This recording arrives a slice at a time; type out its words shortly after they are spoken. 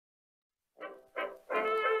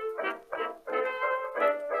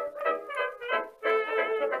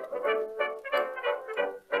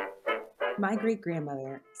My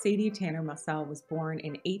great-grandmother, Sadie Tanner Malveaux, was born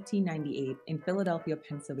in 1898 in Philadelphia,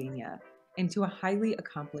 Pennsylvania, into a highly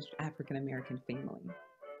accomplished African-American family.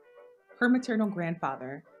 Her maternal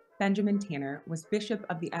grandfather, Benjamin Tanner, was bishop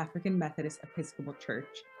of the African Methodist Episcopal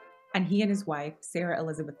Church, and he and his wife, Sarah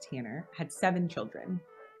Elizabeth Tanner, had 7 children,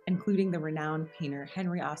 including the renowned painter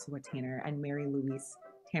Henry Ossawa Tanner and Mary Louise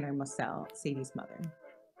Tanner Malveaux, Sadie's mother.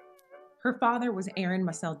 Her father was Aaron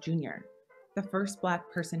Malveaux Jr., the first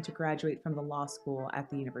Black person to graduate from the law school at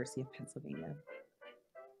the University of Pennsylvania.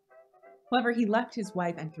 However, he left his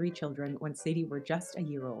wife and 3 children when Sadie were just a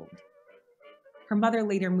year old. Her mother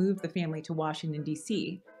later moved the family to Washington,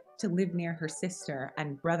 D.C. to live near her sister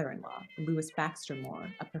and brother-in-law, Louis Baxter Moore,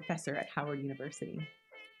 a professor at Howard University.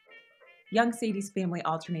 Young Sadie's family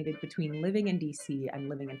alternated between living in D.C. and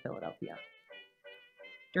living in Philadelphia.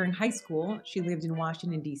 During high school, she lived in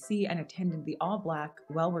Washington, D.C. and attended the all-Black,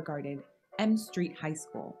 well-regarded M Street High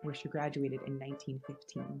School, where she graduated in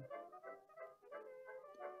 1915.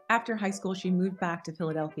 After high school, she moved back to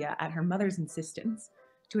Philadelphia at her mother's insistence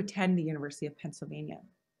to attend the University of Pennsylvania.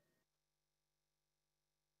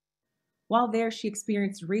 While there, she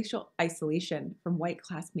experienced racial isolation from white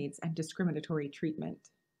classmates and discriminatory treatment.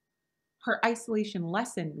 Her isolation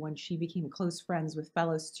lessened when she became close friends with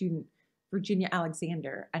fellow student Virginia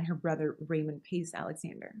Alexander and her brother Raymond Pace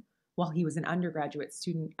Alexander, while he was an undergraduate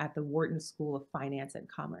student at the Wharton School of Finance and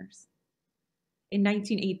Commerce. In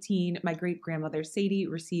 1918, my great-grandmother Sadie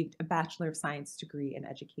received a Bachelor of Science degree in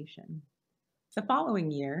education. The following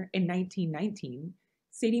year, in 1919,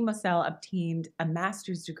 Sadie Malveaux obtained a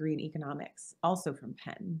master's degree in economics, also from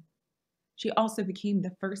Penn. She also became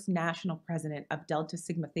the first national president of Delta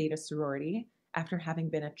Sigma Theta sorority after having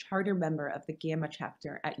been a charter member of the Gamma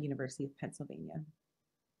chapter at University of Pennsylvania.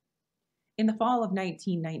 In the fall of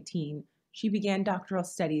 1919, she began doctoral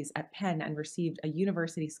studies at Penn and received a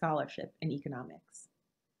university scholarship in economics.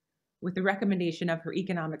 With the recommendation of her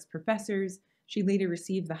economics professors, she later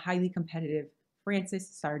received the highly competitive Francis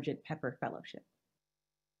Sargent Pepper Fellowship.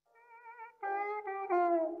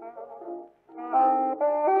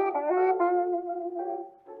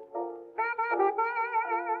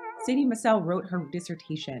 Sadie Malveaux wrote her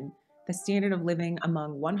dissertation, The Standard of Living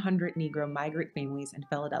Among 100 Negro Migrant Families in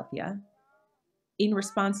Philadelphia, in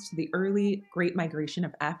response to the early Great Migration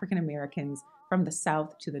of African Americans from the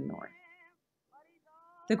South to the North.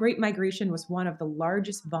 The Great Migration was one of the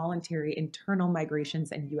largest voluntary internal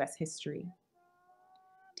migrations in U.S. history.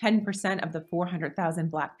 10% of the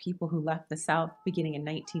 400,000 Black people who left the South beginning in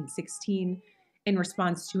 1916 in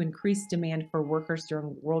response to increased demand for workers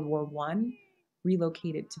during World War I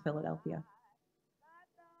relocated to Philadelphia.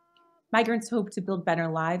 Migrants hoped to build better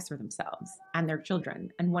lives for themselves and their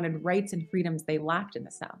children and wanted rights and freedoms they lacked in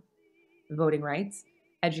the South: voting rights,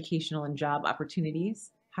 educational and job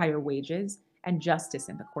opportunities, higher wages, and justice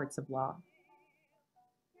in the courts of law.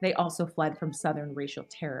 They also fled from Southern racial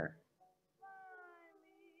terror.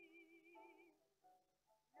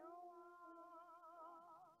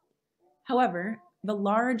 However, the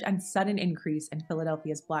large and sudden increase in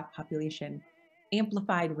Philadelphia's Black population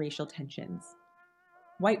amplified racial tensions.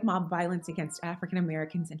 White mob violence against African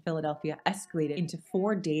Americans in Philadelphia escalated into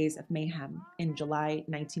 4 days of mayhem in July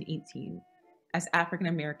 1918 as African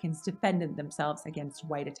Americans defended themselves against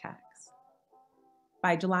white attacks.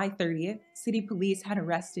 By July 30th, city police had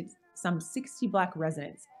arrested some 60 Black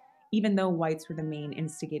residents, even though whites were the main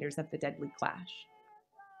instigators of the deadly clash.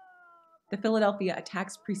 The Philadelphia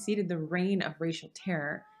attacks preceded the reign of racial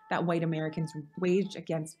terror that white Americans waged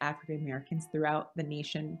against African Americans throughout the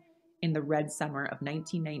nation in the Red Summer of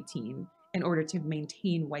 1919 in order to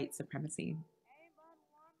maintain white supremacy.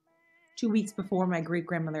 2 weeks before my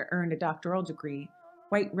great-grandmother earned a doctoral degree,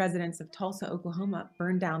 white residents of Tulsa, Oklahoma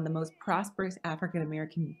burned down the most prosperous African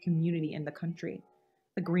American community in the country,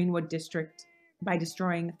 the Greenwood District, by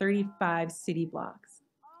destroying 35 city blocks,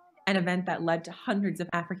 an event that led to hundreds of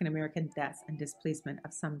African American deaths and displacement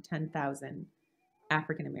of some 10,000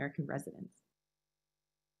 African American residents.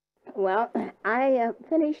 Well, I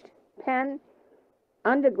finished Penn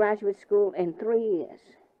undergraduate school in 3 years.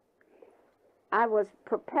 I was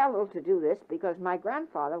propelled to do this because my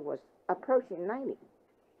grandfather was approaching 90,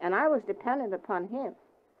 and I was dependent upon him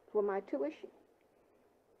for my tuition.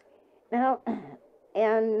 Now,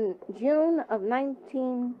 in June of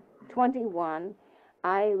 1921,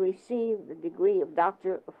 I received the degree of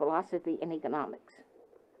Doctor of Philosophy in Economics.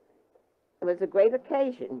 It was a great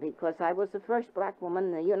occasion because I was the first Black woman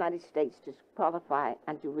in the United States to qualify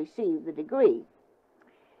and to receive the degree.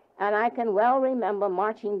 And I can well remember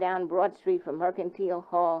marching down Broad Street from Mercantile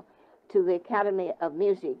Hall to the Academy of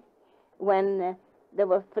Music when there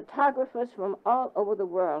were photographers from all over the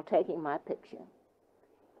world taking my picture.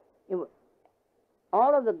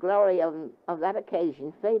 All of the glory of that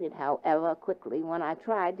occasion faded, however, quickly when I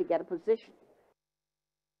tried to get a position.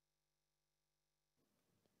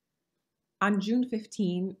 On June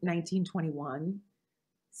 15, 1921,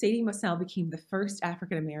 Sadie Moselle became the first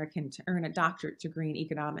African-American to earn a doctorate degree in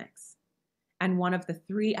economics, and one of the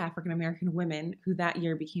 3 African-American women who that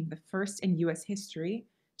year became the first in U.S. history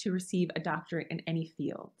to receive a doctorate in any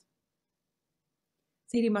field.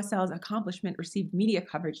 Sadie Moselle's accomplishment received media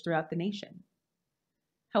coverage throughout the nation.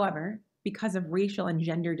 However, because of racial and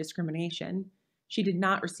gender discrimination, she did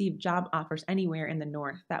not receive job offers anywhere in the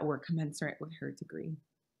North that were commensurate with her degree.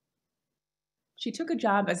 She took a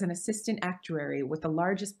job as an assistant actuary with the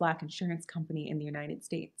largest Black insurance company in the United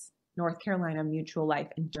States, North Carolina Mutual Life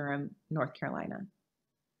in Durham, North Carolina.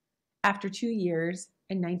 After 2 years,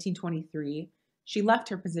 in 1923, she left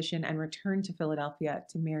her position and returned to Philadelphia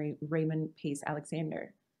to marry Raymond Pace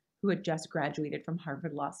Alexander, who had just graduated from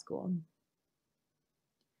Harvard Law School.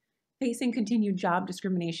 Facing continued job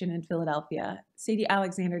discrimination in Philadelphia, Sadie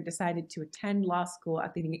Alexander decided to attend law school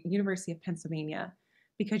at the University of Pennsylvania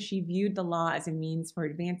because she viewed the law as a means for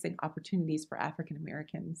advancing opportunities for African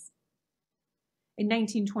Americans. In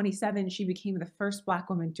 1927, she became the first Black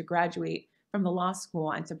woman to graduate from the law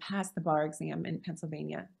school and to pass the bar exam in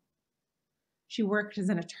Pennsylvania. She worked as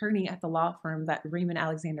an attorney at the law firm that Raymond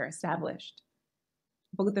Alexander established.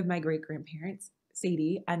 Both of my great-grandparents,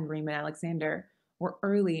 Sadie and Raymond Alexander, were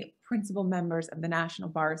early principal members of the National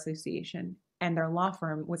Bar Association, and their law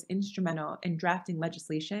firm was instrumental in drafting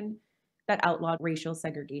legislation that outlawed racial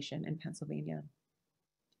segregation in Pennsylvania.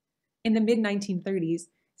 In the mid-1930s,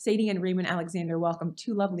 Sadie and Raymond Alexander welcomed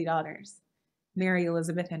 2 lovely daughters, Mary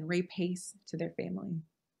Elizabeth and Ray Pace, to their family.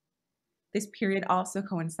 This period also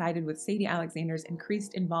coincided with Sadie Alexander's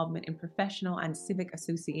increased involvement in professional and civic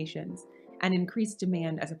associations and increased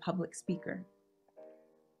demand as a public speaker.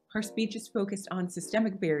 Her speeches focused on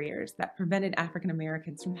systemic barriers that prevented African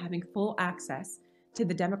Americans from having full access to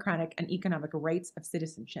the democratic and economic rights of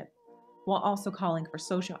citizenship, while also calling for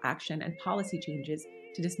social action and policy changes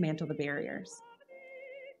to dismantle the barriers.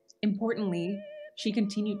 Importantly, she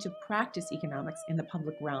continued to practice economics in the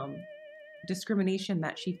public realm. Discrimination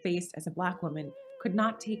that she faced as a Black woman could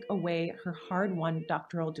not take away her hard-won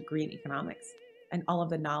doctoral degree in economics and all of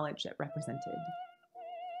the knowledge it represented.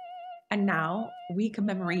 And now, we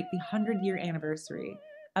commemorate the 100-year anniversary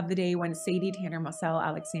of the day when Sadie Tanner Moselle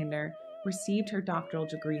Alexander received her doctoral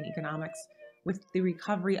degree in economics with the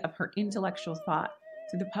recovery of her intellectual thought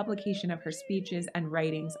through the publication of her speeches and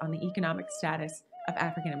writings on the economic status of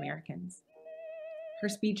African Americans. Her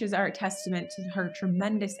speeches are a testament to her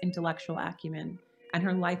tremendous intellectual acumen and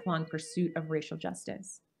her lifelong pursuit of racial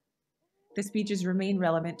justice. The speeches remain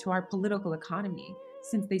relevant to our political economy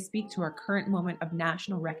since they speak to our current moment of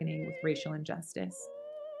national reckoning with racial injustice.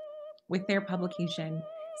 With their publication,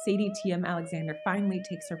 Sadie T.M. Alexander finally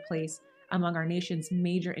takes her place among our nation's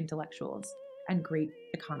major intellectuals and great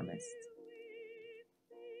economists.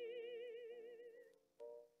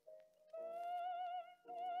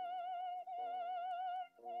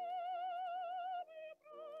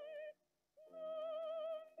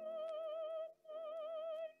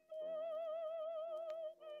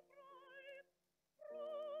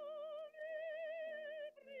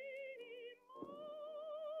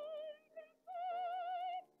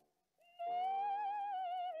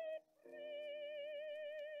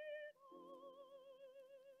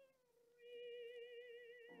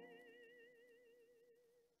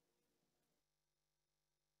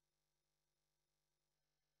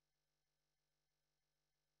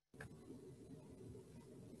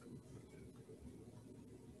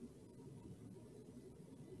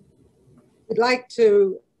 I'd like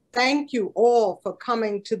to thank you all for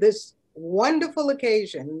coming to this wonderful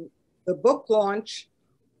occasion, the book launch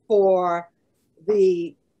for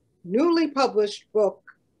the newly published book,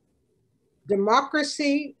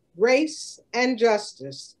 Democracy, Race, and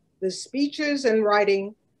Justice, the Speeches and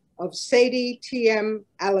Writing of Sadie T.M.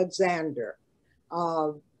 Alexander.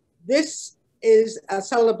 This is a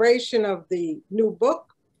celebration of the new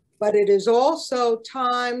book, but it is also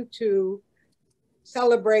time to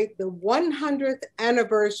celebrate the 100th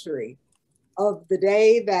anniversary of the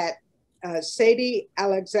day that Sadie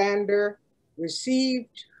Alexander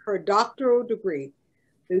received her doctoral degree,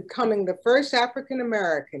 becoming the first African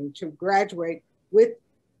American to graduate with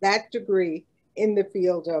that degree in the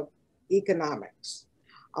field of economics.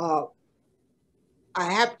 I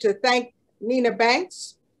have to thank Nina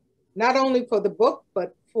Banks, not only for the book,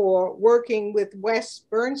 but for working with Wes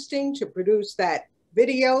Bernstein to produce that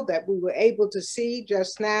video that we were able to see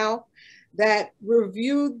just now. that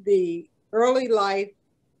reviewed the early life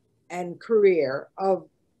and career of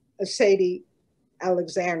Sadie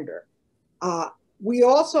Alexander. We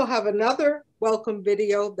also have another welcome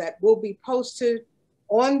video that will be posted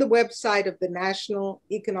on the website of the National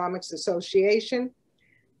Economics Association,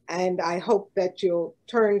 and I hope that you'll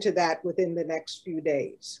turn to that within the next few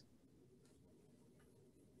days.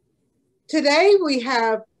 Today we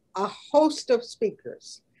have a host of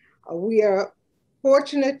speakers. We are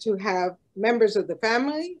fortunate to have members of the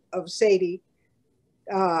family of Sadie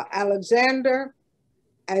Alexander,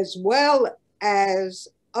 as well as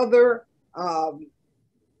other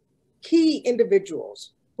key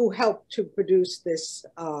individuals who helped to produce this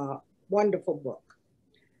wonderful book.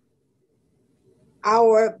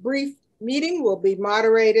 Our brief meeting will be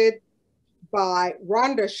moderated by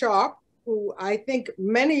Rhonda Sharpe, who I think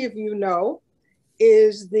many of you know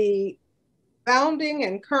is the founding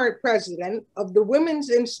and current president of the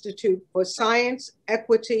Women's Institute for Science,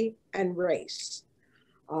 Equity, and Race.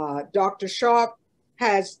 Dr. Sharpe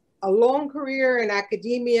has a long career in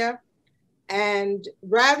academia, and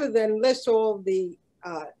rather than list all the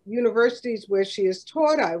universities where she has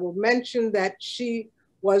taught, I will mention that she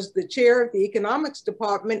was the chair of the economics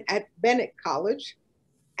department at Bennett College,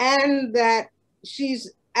 and that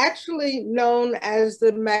she's actually known as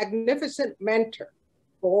the magnificent mentor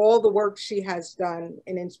for all the work she has done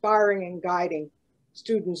in inspiring and guiding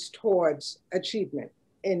students towards achievement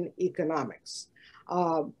in economics.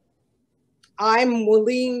 I'm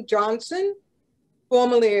Willene Johnson,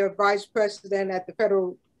 formerly a vice president at the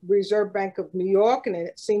Federal Reserve Bank of New York and a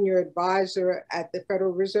senior advisor at the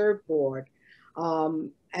Federal Reserve Board.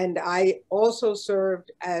 And I also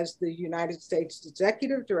served as the United States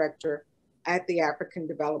Executive Director at the African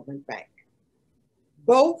Development Bank.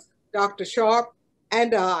 Both Dr. Sharpe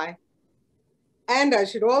and I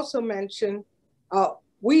should also mention,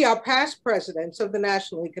 we are past presidents of the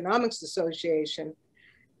National Economics Association,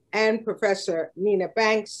 and Professor Nina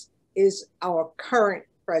Banks is our current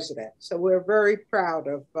president. So we're very proud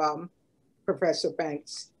of Professor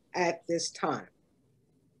Banks at this time.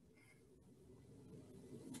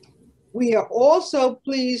 We are also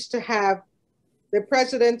pleased to have the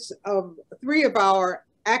presidents of 3 of our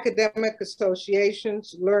academic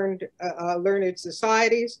associations, learned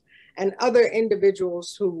societies, and other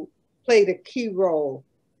individuals who played a key role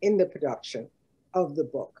in the production of the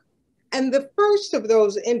book. And the first of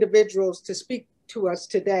those individuals to speak to us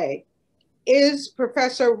today is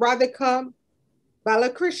Professor Radhika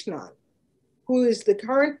Balakrishnan, who is the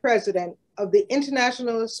current president of the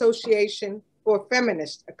International Association for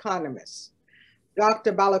Feminist Economists.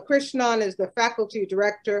 Dr. Balakrishnan is the faculty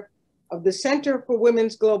director of the Center for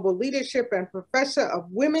Women's Global Leadership and professor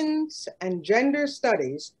of Women's and Gender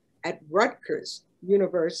Studies at Rutgers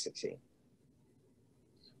University.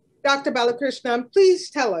 Dr. Balakrishnan, please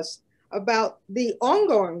tell us about the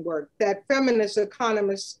ongoing work that feminist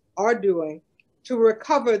economists are doing to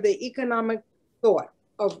recover the economic thought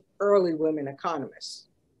of early women economists.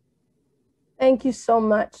 Thank you so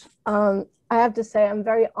much. I have to say I'm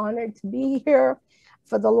very honored to be here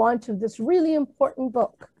for the launch of this really important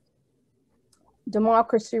book,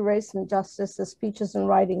 Democracy, Race, and Justice, the Speeches and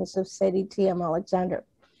Writings of Sadie T.M. Alexander.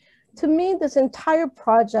 To me, this entire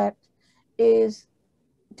project is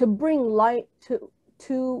to bring light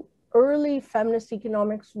to early feminist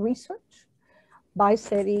economics research by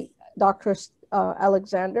Sadie, Dr.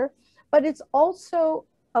 Alexander, but it's also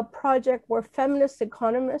a project where feminist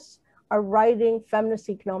economists are writing feminist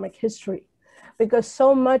economic history, because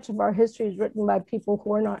so much of our history is written by people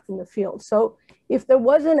who are not in the field. So if there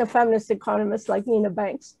wasn't a feminist economist like Nina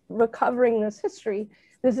Banks recovering this history,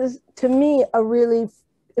 this is, to me, a really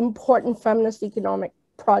important feminist economic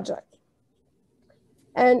project.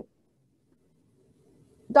 And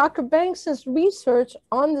Dr. Banks's research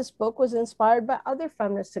on this book was inspired by other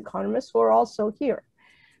feminist economists who are also here.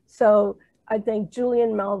 So I think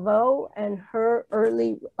Julianne Malveaux and her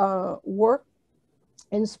early work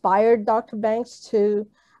inspired Dr. Banks to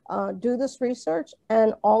do this research.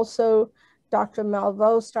 And also Dr.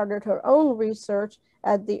 Malveaux started her own research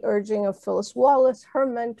at the urging of Phyllis Wallace, her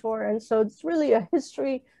mentor. And so it's really a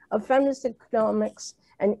history of feminist economics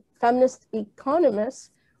and feminist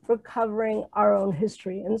economists recovering our own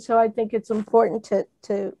history. And so I think it's important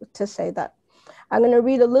to say that. I'm going to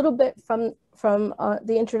read a little bit from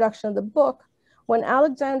the introduction of the book. When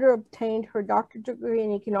Alexander obtained her doctorate degree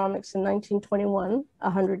in economics in 1921,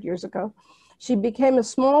 100 years ago, she became a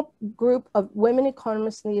small group of women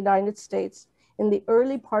economists in the United States in the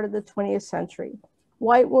early part of the 20th century.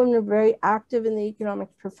 White women were very active in the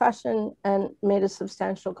economics profession and made a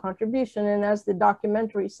substantial contribution. And as the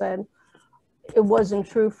documentary said, it wasn't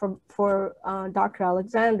true for Dr.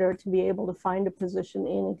 Alexander to be able to find a position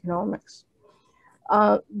in economics.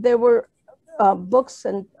 There were books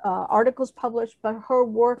and articles published, but her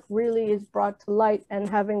work really is brought to light. And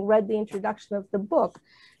having read the introduction of the book,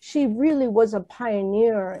 she really was a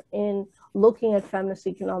pioneer in looking at feminist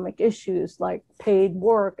economic issues like paid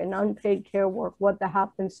work and unpaid care work, what that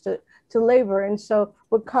happens to labor. And so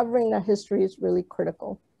recovering that history is really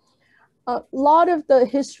critical. A lot of the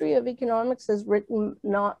history of economics is written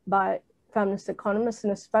not by feminist economists,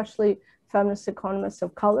 and especially feminist economists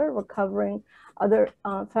of color, recovering other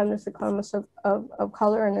feminist economists of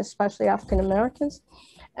color, and especially African Americans.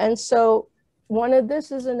 And so one of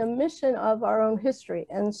this is an omission of our own history.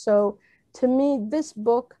 And so to me, this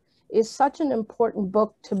book is such an important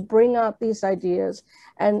book to bring out these ideas.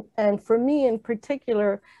 And for me in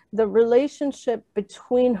particular, the relationship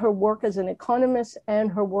between her work as an economist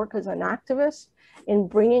and her work as an activist in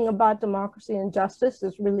bringing about democracy and justice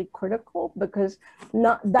is really critical, because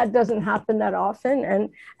that doesn't happen that often.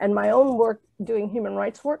 And my own work doing human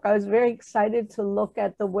rights work, I was very excited to look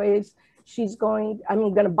at the ways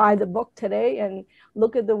I'm going to buy the book today and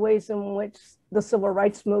look at the ways in which the civil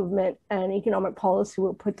rights movement and economic policy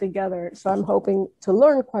were put together. So I'm hoping to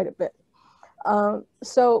learn quite a bit.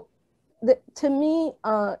 To me,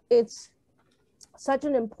 it's such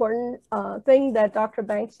an important thing that Dr.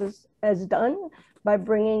 Banks has done by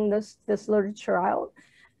bringing this literature out.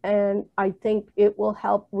 And I think it will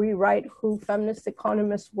help rewrite who feminist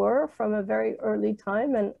economists were from a very early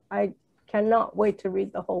time. And I cannot wait to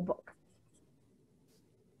read the whole book.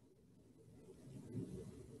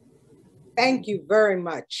 Thank you very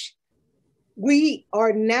much. We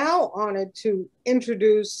are now honored to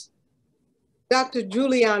introduce Dr.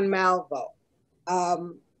 Julianne Malveaux.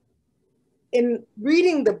 In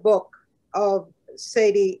reading the book of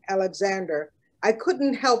Sadie Alexander, I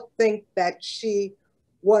couldn't help think that she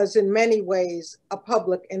was in many ways a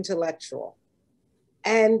public intellectual.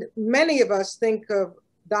 And many of us think of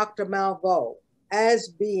Dr. Malveaux as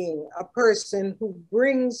being a person who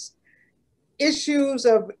brings issues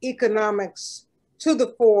of economics to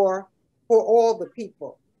the fore for all the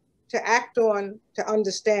people to act on, to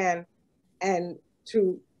understand, and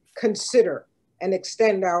to consider and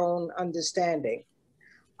extend our own understanding.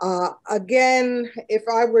 Again, if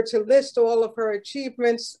I were to list all of her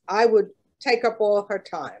achievements, I would take up all her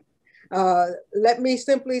time. Let me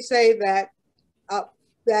simply say that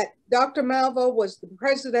Dr. Malveaux was the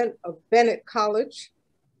president of Bennett College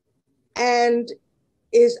and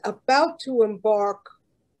is about to embark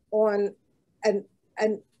on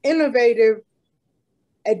an innovative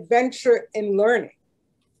adventure in learning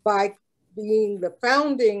by being the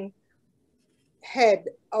founding head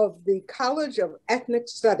of the College of Ethnic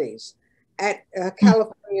Studies at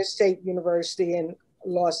California State University in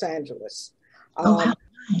Los Angeles. How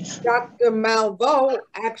nice. Dr. Malveaux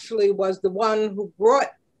actually was the one who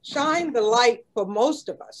shined the light for most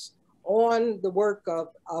of us on the work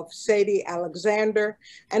of Sadie Alexander.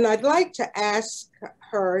 And I'd like to ask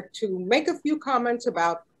her to make a few comments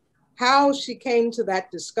about how she came to that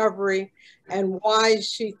discovery and why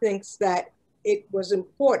she thinks that it was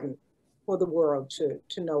important for the world to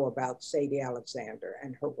know about Sadie Alexander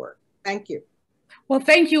and her work. Thank you. Well,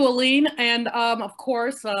 thank you, Willene. And of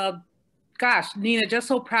course, gosh, Nina, just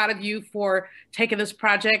so proud of you for taking this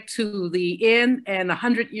project to the end and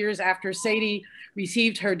 100 years after Sadie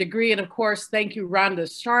received her degree. And of course, thank you, Rhonda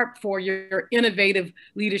Sharpe, for your innovative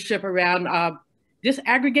leadership around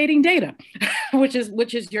disaggregating data, which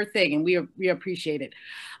is your thing, and we appreciate it.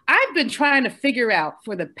 I've been trying to figure out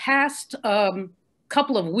for the past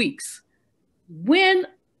couple of weeks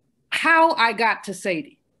how I got to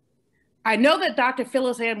Sadie. I know that Dr.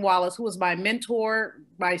 Phyllis Ann Wallace, who was my mentor,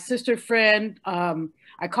 my sister friend,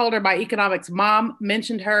 I called her my economics mom,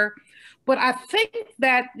 mentioned her. But I think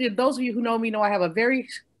that those of you who know me know I have a very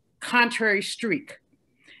contrary streak.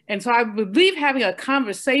 And so I believe having a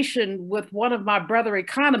conversation with one of my brother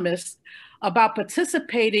economists about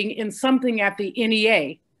participating in something at the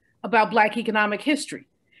NEA about Black economic history.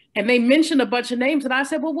 And they mentioned a bunch of names, and I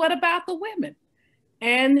said, well, what about the women?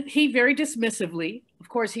 And he very dismissively, of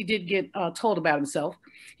course, he did get told about himself.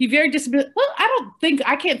 He very dismissive. Well,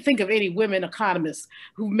 I can't think of any women economists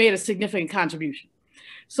who made a significant contribution.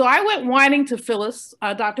 So I went whining to Phyllis,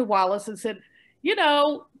 Dr. Wallace, and said,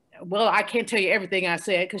 well, I can't tell you everything I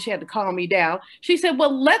said because she had to calm me down. She said,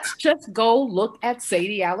 well, let's just go look at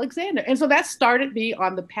Sadie Alexander. And so that started me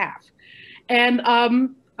on the path. And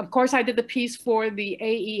of course, I did the piece for the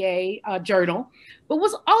AEA journal. But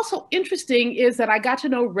what's also interesting is that I got to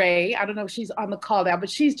know Ray. I don't know if she's on the call now, but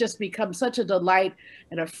she's just become such a delight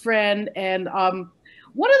and a friend. And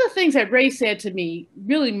One of the things that Ray said to me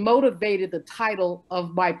really motivated the title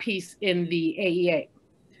of my piece in the AEA.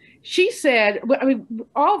 She said, I mean, we're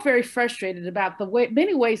all very frustrated about the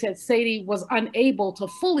many ways that Sadie was unable to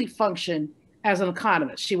fully function as an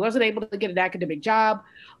economist. She wasn't able to get an academic job,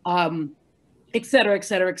 et cetera, et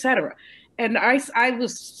cetera, et cetera. And I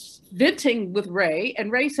was venting with Ray,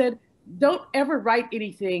 and Ray said, don't ever write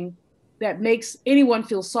anything that makes anyone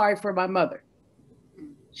feel sorry for my mother.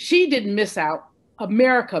 She didn't miss out.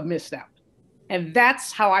 America missed out. And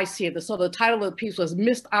that's how I see it. So the title of the piece was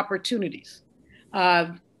Missed Opportunities.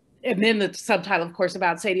 And then the subtitle, of course,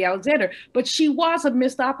 about Sadie Alexander. But she was a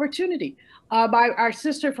missed opportunity. Our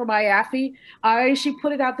sister from IAFI, she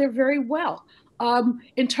put it out there very well.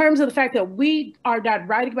 In terms of the fact that we are not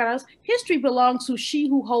writing about us, history belongs to she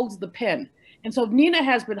who holds the pen. And so Nina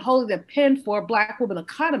has been holding the pen for Black women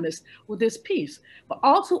economists with this piece. But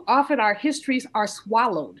all too often our histories are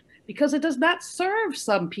swallowed because it does not serve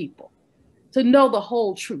some people to know the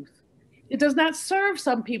whole truth. It does not serve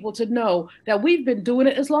some people to know that we've been doing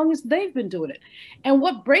it as long as they've been doing it. And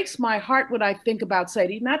what breaks my heart when I think about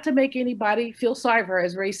Sadie, not to make anybody feel sorry for her,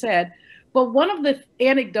 as Ray said, but one of the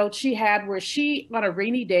anecdotes she had where she, on a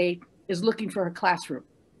rainy day, is looking for her classroom.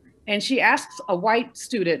 And she asks a white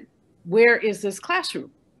student, where is this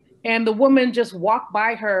classroom? And the woman just walked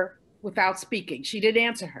by her without speaking. She didn't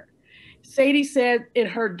answer her. Sadie said in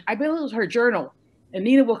her, I believe it was her journal, and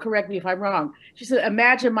Nina will correct me if I'm wrong. She said,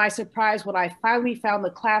 imagine my surprise when I finally found the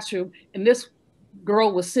classroom and this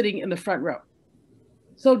girl was sitting in the front row.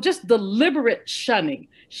 So just deliberate shunning.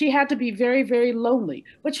 She had to be very, very lonely.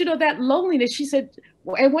 But you know, that loneliness, she said,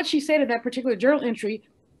 and what she said in that particular journal entry,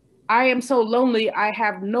 I am so lonely, I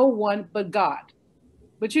have no one but God.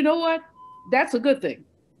 But you know what? That's a good thing,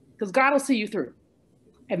 because God will see you through.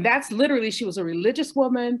 And that's literally, she was a religious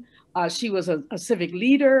woman. She was a civic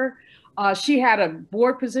leader. She had a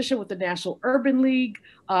board position with the National Urban League.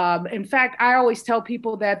 In fact, I always tell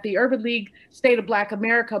people that the Urban League State of Black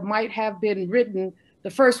America might have been written,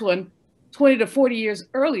 the first one, 20 to 40 years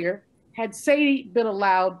earlier, had Sadie been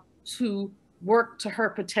allowed to work to her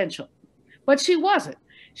potential. But she wasn't.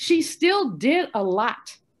 She still did a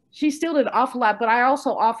lot. She still did an awful lot, but I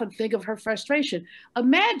also often think of her frustration.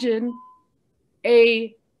 Imagine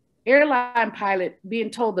a airline pilot being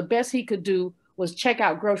told the best he could do was check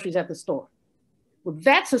out groceries at the store. Well,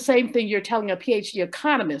 that's the same thing you're telling a PhD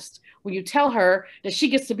economist when you tell her that she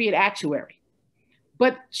gets to be an actuary.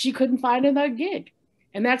 But she couldn't find another gig.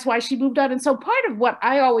 And that's why she moved on. And so part of what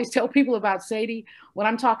I always tell people about Sadie when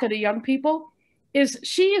I'm talking to young people is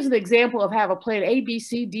she is an example of have a plan A, B,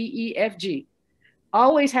 C, D, E, F, G.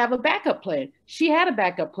 Always have a backup plan. She had a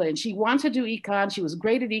backup plan. She wanted to do econ. She was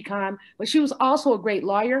great at econ, but she was also a great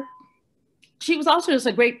lawyer. She was also just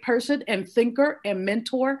a great person and thinker and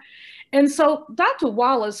mentor. And so Dr.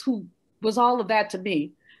 Wallace, who was all of that to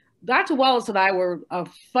me, Dr. Wallace and I were a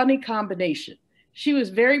funny combination. She was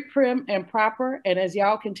very prim and proper. And as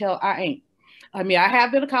y'all can tell, I ain't. I mean, I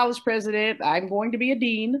have been a college president. I'm going to be a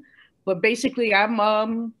dean, but basically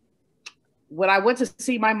I'm, when I went to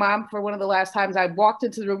see my mom for one of the last times, I walked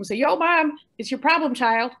into the room and said, yo, Mom, it's your problem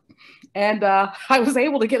child. And I was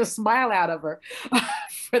able to get a smile out of her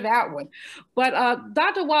for that one. But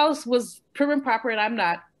Dr. Wallace was prim and proper and I'm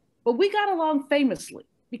not, but we got along famously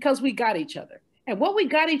because we got each other. And what we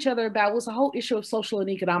got each other about was the whole issue of social and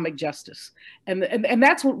economic justice. And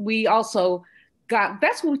that's what we also got,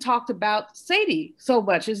 that's what we talked about Sadie so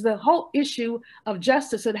much, is the whole issue of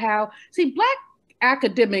justice and how, see, Black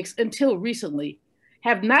academics until recently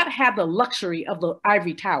have not had the luxury of the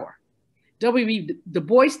ivory tower. W.E. Du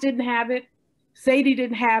Bois didn't have it. Sadie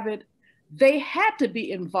didn't have it. They had to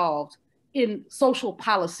be involved in social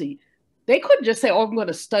policy. They couldn't just say, oh, I'm going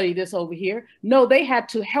to study this over here. No, they had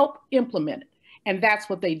to help implement it. And that's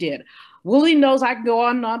what they did. Willene knows I can go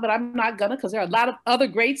on and on, but I'm not gonna, because there are a lot of other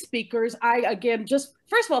great speakers. Again, just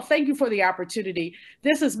first of all, thank you for the opportunity.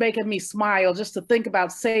 This is making me smile just to think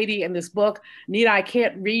about Sadie and this book. Nina, I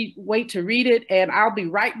can't wait to read it, and I'll be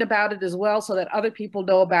writing about it as well so that other people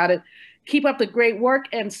know about it. Keep up the great work,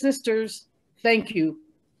 and sisters, thank you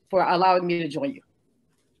for allowing me to join you.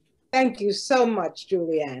 Thank you so much,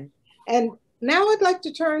 Julianne. And now I'd like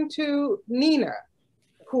to turn to Nina,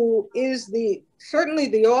 who is certainly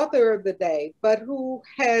the author of the day, but who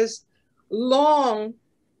has long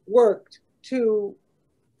worked to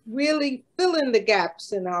really fill in the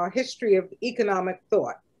gaps in our history of economic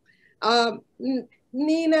thought.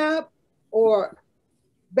 Nina, or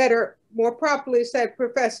better, more properly said,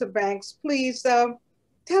 Professor Banks, please tell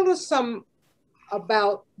us some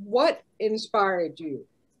about what inspired you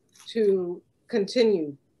to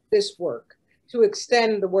continue this work, to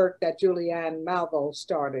extend the work that Julianne Malveaux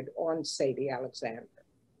started on Sadie Alexander.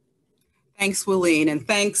 Thanks, Willene, and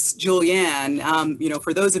thanks, Julianne. You know,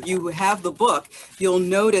 for those of you who have the book, you'll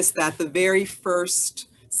notice that the very first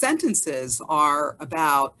sentences are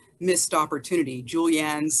about missed opportunity.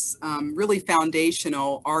 Julianne's really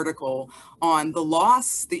foundational article on the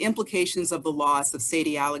loss, the implications of the loss of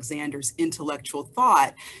Sadie Alexander's intellectual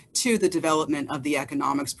thought to the development of the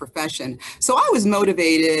economics profession. So I was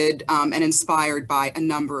motivated and inspired by a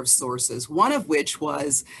number of sources, one of which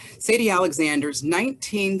was Sadie Alexander's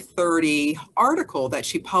 1930 article that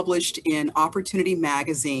she published in Opportunity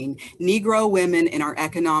magazine, Negro Women in Our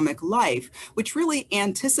Economic Life, which really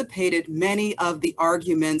anticipated many of the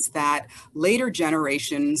arguments that later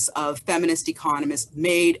generations of feminist economists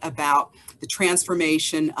made about the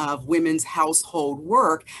transformation of women's household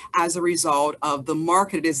work as a result of the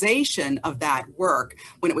marketization of that work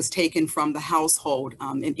when it was taken from the household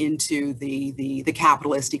and into the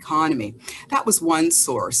capitalist economy. That was one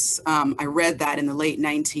source. I read that in the late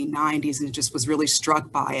 1990s and just was really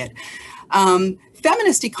struck by it.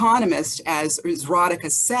 Feminist economists, as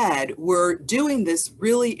Radhika said, were doing this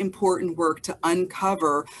really important work to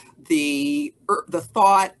uncover the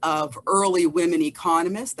thought of early women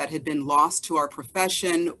economists that had been lost to our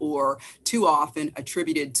profession or too often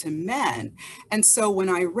attributed to men. And so when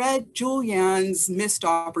I read Julianne's missed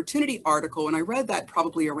opportunity article, and I read that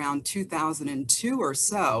probably around 2002 or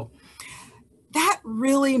so, that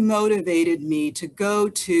really motivated me to go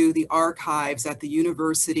to the archives at the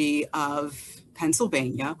University of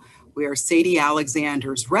Pennsylvania, where Sadie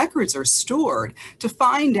Alexander's records are stored, to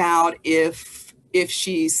find out if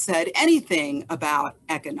she said anything about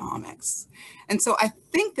economics. And so I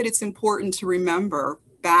think that it's important to remember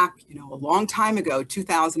back, a long time ago,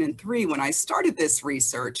 2003, when I started this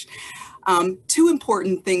research, two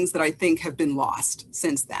important things that I think have been lost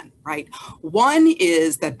since then, right? One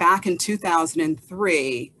is that back in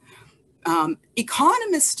 2003,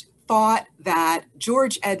 economists thought that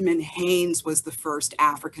George Edmund Haynes was the first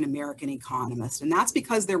African-American economist. And that's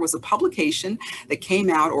because there was a publication that came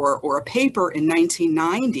out, or a paper in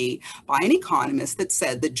 1990 by an economist that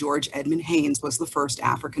said that George Edmund Haynes was the first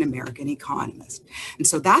African-American economist. And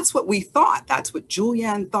so that's what we thought. That's what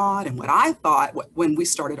Julianne thought and what I thought when we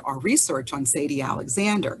started our research on Sadie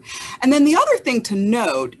Alexander. And then the other thing to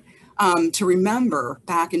note, to remember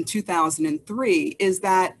back in 2003, is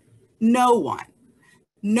that no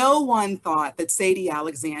one thought that Sadie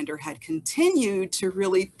Alexander had continued to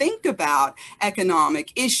really think about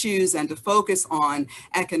economic issues and to focus on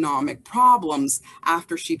economic problems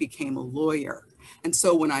after she became a lawyer. And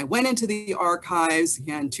so when I went into the archives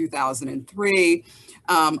again in 2003,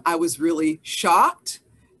 I was really shocked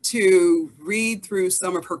to read through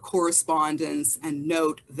some of her correspondence and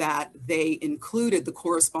note that the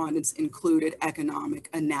correspondence included economic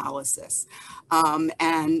analysis.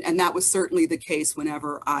 And that was certainly the case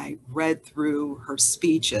whenever I read through her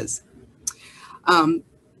speeches.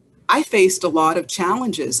 I faced a lot of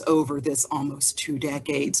challenges over this almost 2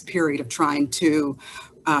 decades period of trying to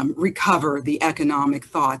recover the economic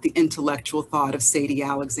thought, the intellectual thought of Sadie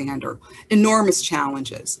Alexander. Enormous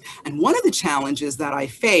challenges. And one of the challenges that I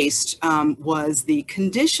faced was the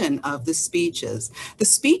condition of the speeches. The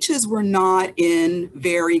speeches were not in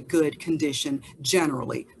very good condition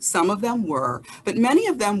generally. Some of them were, but many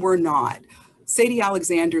of them were not. Sadie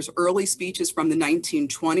Alexander's early speeches from the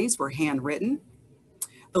 1920s were handwritten.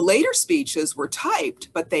 The later speeches were typed,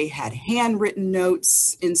 but they had handwritten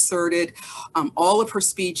notes inserted. All of her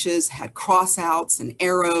speeches had crossouts and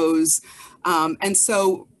arrows. And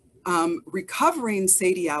so recovering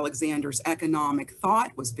Sadie Alexander's economic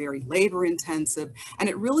thought was very labor intensive, and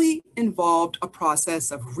it really involved a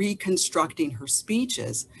process of reconstructing her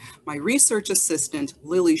speeches. My research assistant,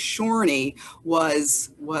 Lily Shorney,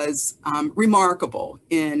 was remarkable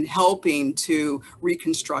in helping to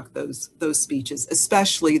reconstruct those speeches,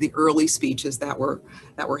 especially the early speeches that were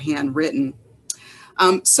handwritten.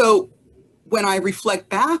 So when I reflect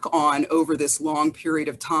back on over this long period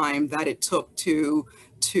of time that it took to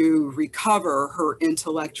recover her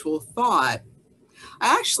intellectual thought,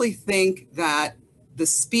 I actually think that the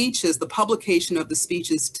speeches, the publication of the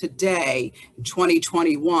speeches today, in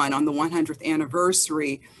 2021, on the 100th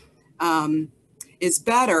anniversary, is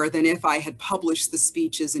better than if I had published the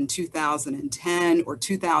speeches in 2010 or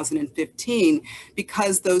 2015,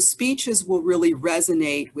 because those speeches will really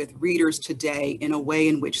resonate with readers today in a way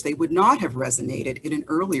in which they would not have resonated in an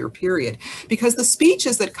earlier period. Because the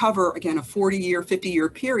speeches that cover, again, a 40-year, 50-year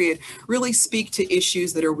period really speak to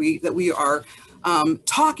issues that we are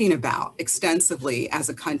talking about extensively as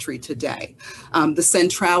a country today. The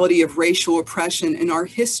centrality of racial oppression in our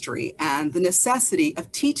history and the necessity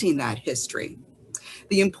of teaching that history.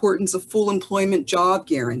 The importance of full employment job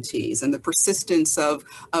guarantees and the persistence of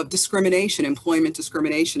discrimination, employment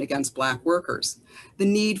discrimination against Black workers. The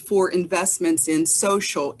need for investments in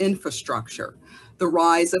social infrastructure. The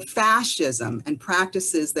rise of fascism and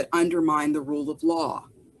practices that undermine the rule of law.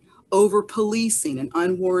 Over-policing and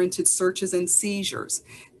unwarranted searches and seizures.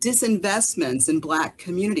 Disinvestments in Black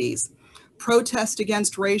communities. Protest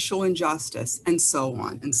against racial injustice, and so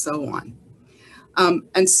on and so on.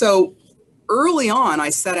 And so early on, I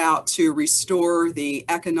set out to restore the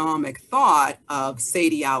economic thought of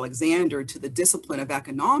Sadie Alexander to the discipline of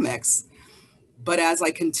economics. But as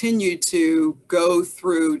I continued to go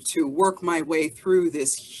through, to work my way through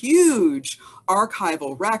this huge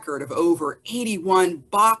archival record of over 81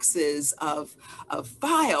 boxes of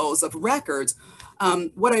files, of records,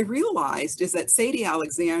 what I realized is that Sadie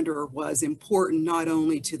Alexander was important not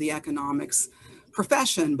only to the economics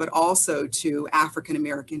profession, but also to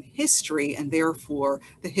African-American history and therefore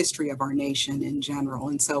the history of our nation in general.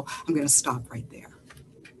 And so I'm going to stop right there.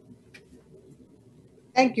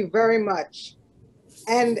 Thank you very much.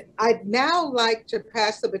 And I'd now like to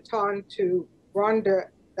pass the baton to Rhonda,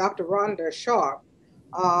 Dr. Rhonda Sharpe,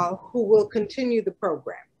 who will continue the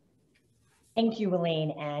program. Thank you,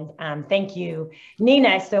 Willene, and thank you,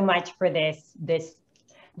 Nina, so much for this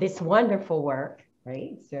wonderful work.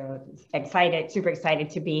 Right, so excited, super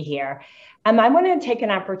excited to be here. I want to take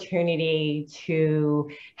an opportunity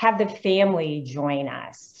to have the family join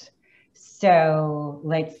us. So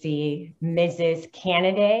let's see, Mrs.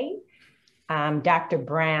 Cannaday, Dr.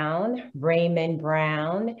 Brown, Raymond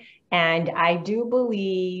Brown, and I do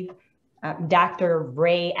believe Dr.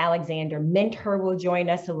 Ray Alexander Minter will join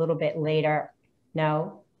us a little bit later.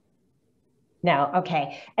 No? No,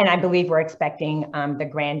 okay. And I believe we're expecting the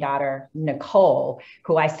granddaughter, Nicole,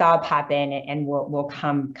 who I saw pop in and will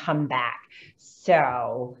come back.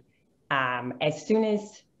 So as soon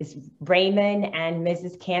as Raymond and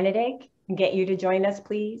Mrs. Cannaday can get you to join us,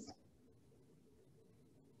 please.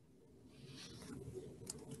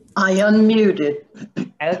 I unmuted.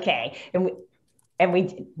 Okay, and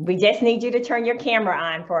we just need you to turn your camera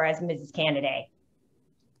on for us, Mrs. Cannaday.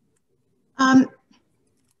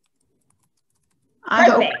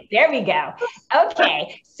 Perfect. There we go.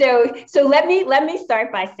 Okay, so let me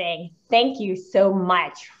start by saying thank you so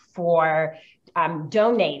much for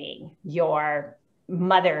donating your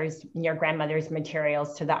grandmother's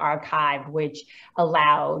materials to the archive, which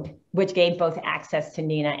gave both access to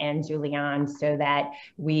Nina and Julianne so that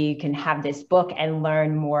we can have this book and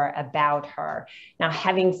learn more about her. Now,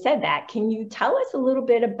 having said that, can you tell us a little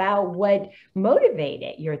bit about what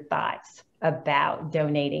motivated your thoughts about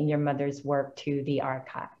donating your mother's work to the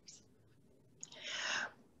archives?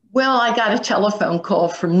 Well, I got a telephone call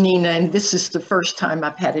from Nina, and this is the first time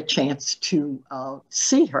I've had a chance to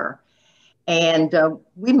see her. And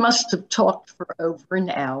we must have talked for over an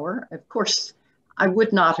hour. Of course, I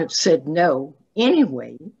would not have said no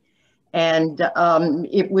anyway. And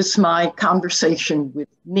it was my conversation with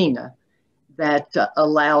Nina that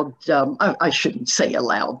allowed, I shouldn't say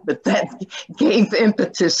allowed, but that gave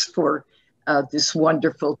impetus for this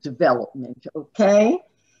wonderful development, okay?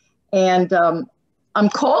 And I'm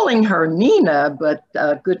calling her Nina, but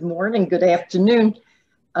good morning, good afternoon,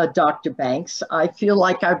 Dr. Banks. I feel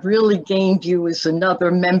like I've really gained you as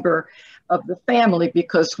another member of the family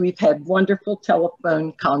because we've had wonderful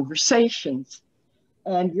telephone conversations.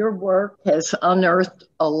 And your work has unearthed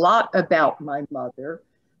a lot about my mother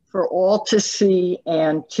for all to see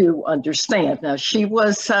and to understand. Now, she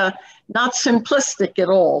was not simplistic at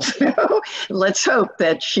all. Let's hope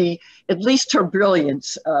that at least her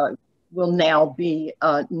brilliance will now be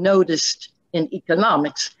noticed in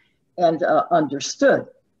economics and understood.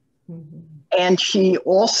 Mm-hmm. And she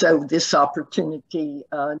also, this opportunity,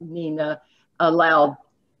 Nina, allowed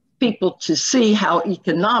people to see how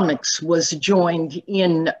economics was joined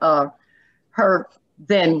in her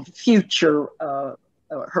then future,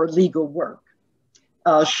 her legal work.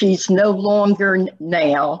 She's no longer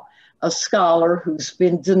now a scholar who's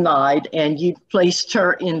been denied, and you've placed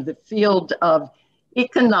her in the field of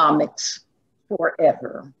economics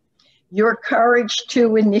forever. Your courage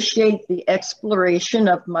to initiate the exploration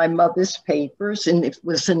of my mother's papers, and it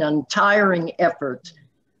was an untiring effort,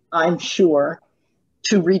 I'm sure,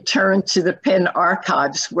 to return to the Penn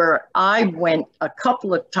archives, where I went a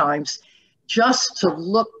couple of times just to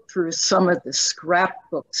look through some of the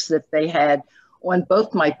scrapbooks that they had on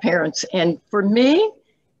both my parents. And for me,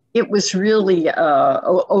 it was really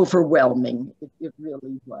overwhelming. It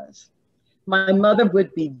really was. My mother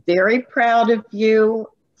would be very proud of you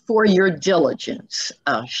for your diligence.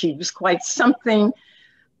 She was quite something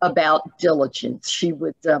about diligence. She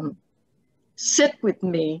would sit with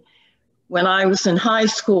me when I was in high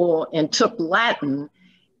school and took Latin,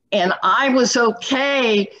 and I was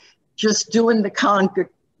okay just doing the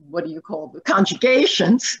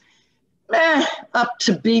conjugations, up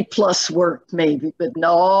to B+ work maybe, but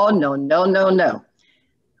no.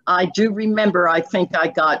 I do remember, I think I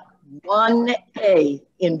got 1 A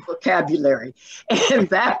in vocabulary, and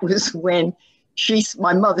that was when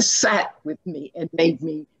my mother sat with me and made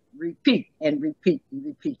me repeat and repeat and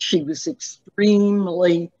repeat. She was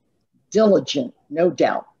extremely diligent, no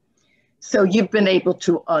doubt. So you've been able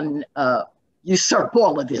to usurp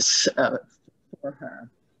all of this for her.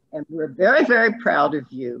 And we're very, very proud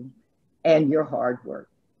of you and your hard work.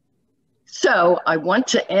 So I want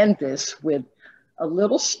to end this with a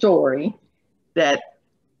little story that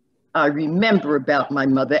I remember about my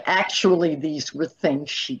mother. Actually, these were things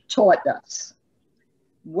she taught us.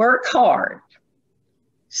 Work hard.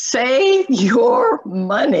 Save your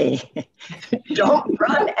money. Don't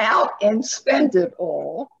run out and spend it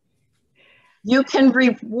all. You can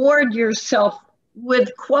reward yourself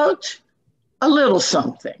with, quote, a little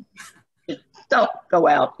something. Don't go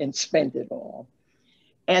out and spend it all.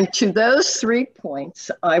 And to those 3 points,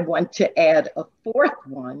 I want to add a 4th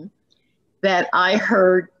one that I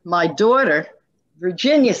heard my daughter,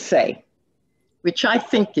 Virginia, say, which I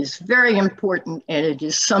think is very important, and it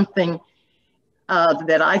is something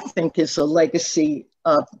that I think is a legacy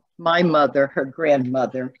of my mother, her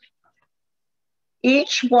grandmother.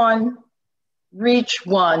 Each one, reach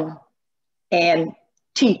one, and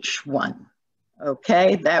teach one.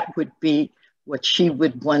 Okay, that would be what she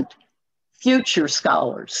would want future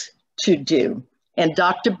scholars to do. And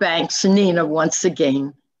Dr. Banks and Nina, once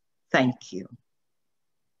again, thank you.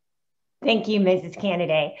 Thank you, Mrs.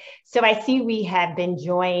 Cannaday. So I see we have been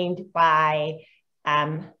joined by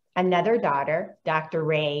another daughter, Dr.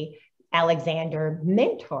 Ray Alexander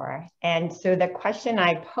Mentor. And so the question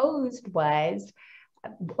I posed was,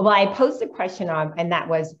 well, I posed a question on, and that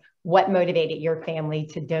was, what motivated your family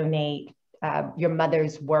to donate your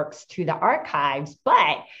mother's works to the archives?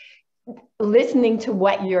 But listening to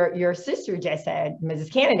what your sister just said, Mrs.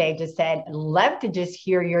 Cannaday just said, I'd love to just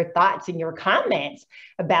hear your thoughts and your comments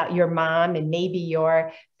about your mom and maybe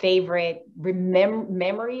your favorite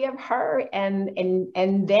memory of her. And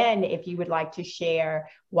then if you would like to share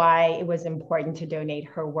why it was important to donate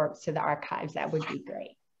her works to the archives, that would be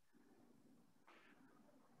great.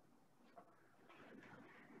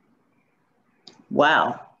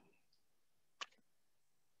 Wow.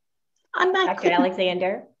 I'm not Dr.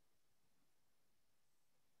 Alexander.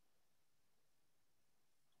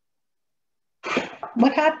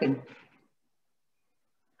 What happened?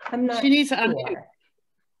 I'm not She needs to sure. unmute.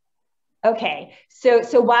 Okay,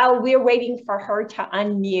 so while we're waiting for her to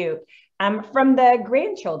unmute, from the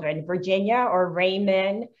grandchildren, Virginia or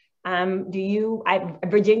Raymond,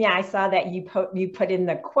 Virginia, I saw that you put in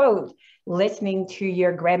the quote, listening to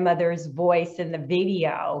your grandmother's voice in the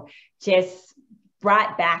video just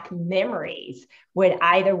brought back memories. Would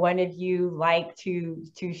either one of you like to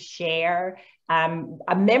share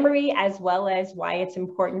a memory as well as why it's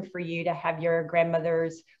important for you to have your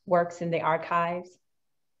grandmother's works in the archives?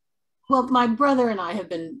 Well, my brother and I have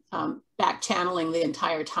been back channeling the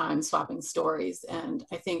entire time, swapping stories. And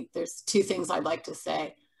I think there's 2 things I'd like to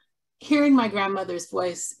say. Hearing my grandmother's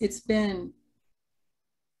voice, it's been,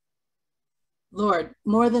 Lord,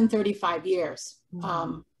 more than 35 years.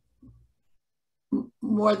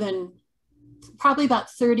 More than, probably about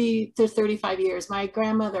 30 to 35 years. My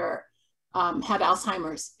grandmother had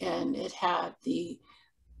Alzheimer's, and it had the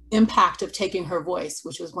impact of taking her voice,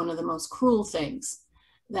 which was one of the most cruel things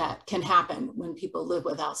that can happen when people live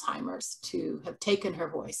with Alzheimer's, to have taken her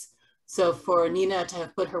voice. So for Nina to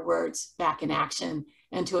have put her words back in action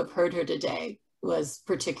and to have heard her today was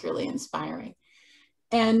particularly inspiring.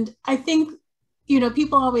 And I think, you know,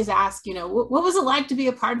 people always ask, you know, what was it like to be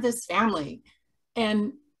a part of this family?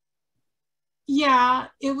 And yeah,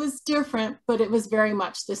 it was different, but it was very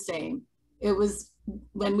much the same. It was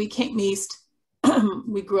when we came east,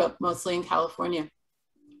 we grew up mostly in California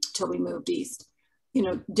till we moved east. You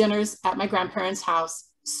know, dinners at my grandparents' house,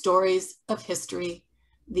 stories of history,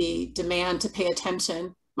 the demand to pay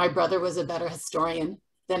attention. My brother was a better historian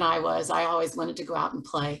than I was. I always wanted to go out and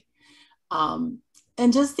play. And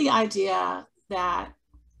just the idea that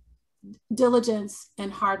diligence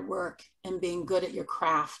and hard work and being good at your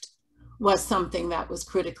craft was something that was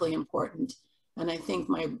critically important. And I think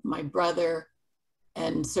my brother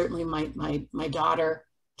and certainly my daughter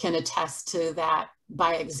can attest to that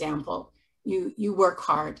by example. you work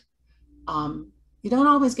hard. You don't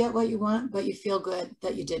always get what you want, but you feel good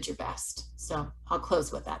that you did your best. So I'll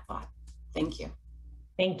close with that thought. Thank you.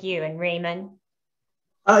 Thank you. And Raymond?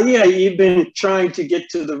 Yeah, you've been trying to get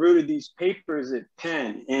to the root of these papers at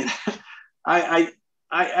Penn. And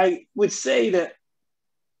I would say that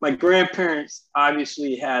my grandparents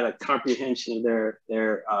obviously had a comprehension of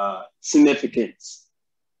their significance.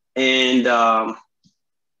 And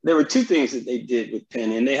there were two things that they did with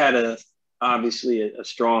Penn, and they had obviously a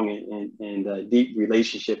strong and deep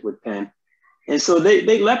relationship with Penn. And so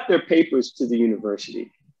they left their papers to the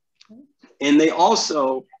university. And they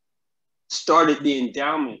also started the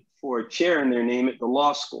endowment for a chair in their name at the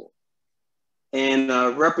law school. And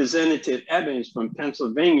Representative Evans from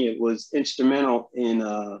Pennsylvania was instrumental in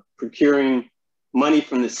procuring money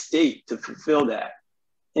from the state to fulfill that.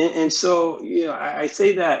 And so, you know, I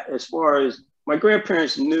say that as far as my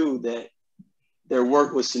grandparents knew that their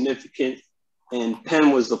work was significant and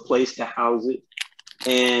Penn was the place to house it.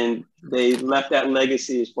 And they left that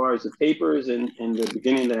legacy as far as the papers and the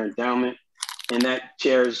beginning of their endowment. And that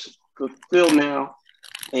chair is fulfilled now.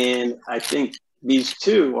 And I think these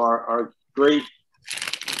two are great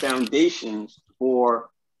foundations for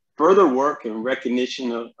further work and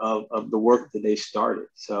recognition of the work that they started.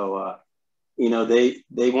 So, you know, they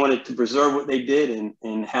wanted to preserve what they did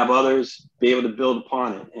and have others be able to build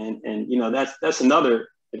upon it. And you know, that's another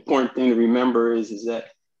important thing to remember is that,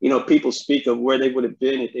 you know, people speak of where they would have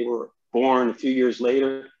been if they were born a few years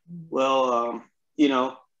later. Well, you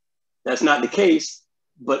know, that's not the case,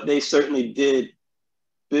 but they certainly did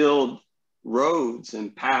build roads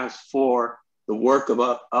and paths for the work of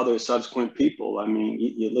other subsequent people. I mean,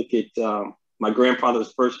 you look at my grandfather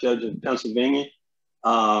was first judge of Pennsylvania.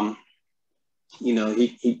 You know,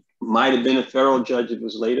 he might have been a federal judge if it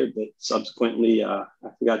was later, but subsequently, I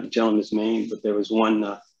forgot the gentleman's name, but there was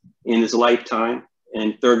one in his lifetime.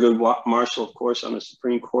 And Thurgood Marshall, of course, on the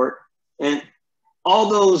Supreme Court. And all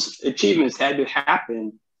those achievements had to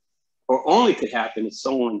happen, or only could happen if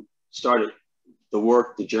someone started the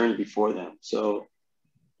work, the journey before them. So,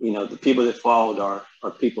 you know, the people that followed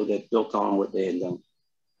are people that built on what they had done.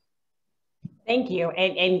 Thank you.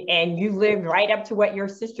 And you lived right up to what your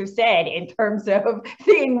sister said in terms of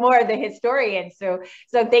being more of the historian. So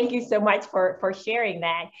thank you so much for sharing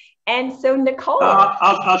that. And so Nicole.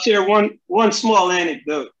 I'll share one small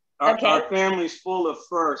anecdote. Okay. Our family's full of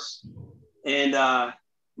firsts. And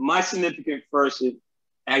my significant first is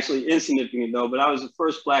actually insignificant though, but I was the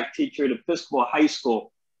first Black teacher at Episcopal High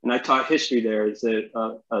School. And I taught history there. It's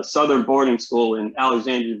a Southern boarding school in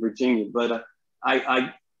Alexandria, Virginia. But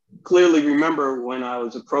I clearly remember when I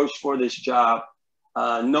was approached for this job,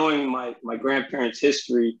 knowing my grandparents'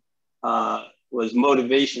 history was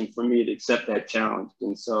motivation for me to accept that challenge.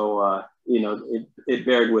 And so, you know, it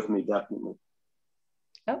bared with me, definitely.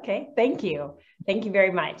 Okay, thank you. Thank you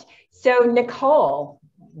very much. So Nicole,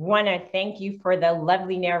 want to thank you for the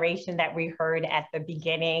lovely narration that we heard at the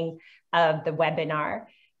beginning of the webinar.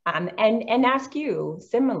 And ask you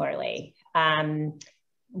similarly,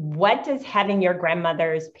 what does having your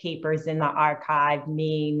grandmother's papers in the archive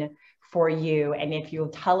mean for you? And if you'll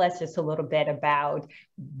tell us just a little bit about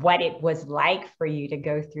what it was like for you to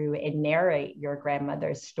go through and narrate your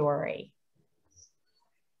grandmother's story.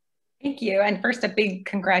 Thank you. And first, a big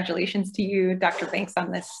congratulations to you, Dr. Banks,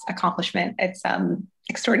 on this accomplishment. It's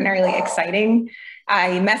extraordinarily exciting.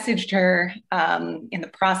 I messaged her in the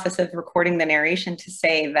process of recording the narration to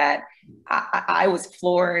say that I was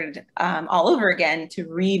floored all over again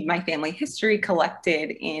to read my family history collected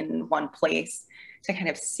in one place, to kind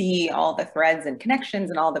of see all the threads and connections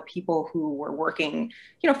and all the people who were working,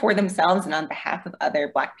 you know, for themselves and on behalf of other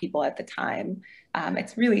Black people at the time.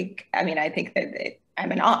 It's really, I mean, I think that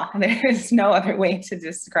I'm in awe. There's no other way to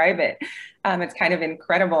describe it. It's kind of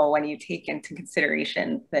incredible when you take into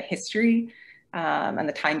consideration the history and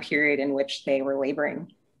the time period in which they were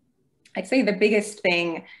laboring. I'd say the biggest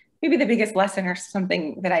thing, maybe the biggest lesson or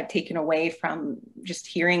something that I've taken away from just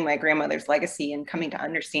hearing my grandmother's legacy and coming to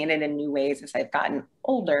understand it in new ways as I've gotten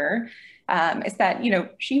older, is that, you know,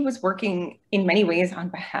 she was working in many ways on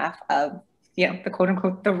behalf of, you know, the quote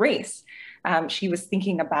unquote, the race. She was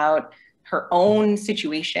thinking about her own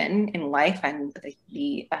situation in life and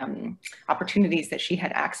the opportunities that she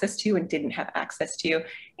had access to and didn't have access to,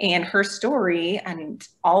 and her story and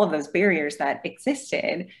all of those barriers that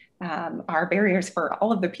existed are barriers for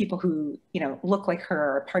all of the people who, you know, look like her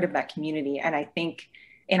or are part of that community. And I think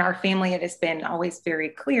in our family, it has been always very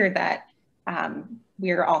clear that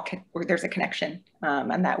we're all, there's a connection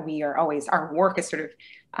and that we are always, our work is sort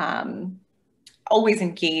of always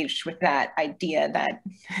engaged with that idea that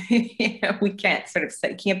we can't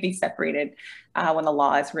can't be separated when the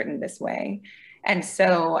law is written this way. And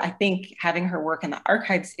so I think having her work in the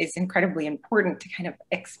archives is incredibly important to kind of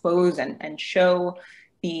expose and show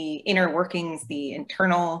the inner workings, the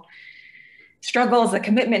internal struggles, the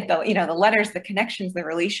commitment, the letters, the connections, the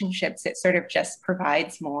relationships. It sort of just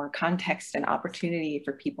provides more context and opportunity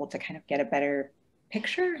for people to kind of get a better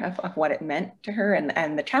picture of what it meant to her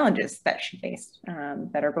and the challenges that she faced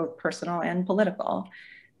that are both personal and political.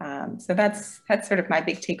 So that's sort of my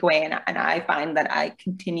big takeaway. And I find that I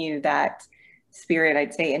continue that spirit,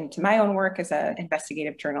 I'd say, into my own work as an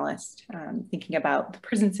investigative journalist, thinking about the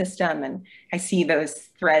prison system, and I see those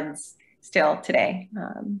threads still today.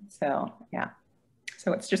 So yeah,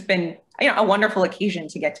 so it's just been a wonderful occasion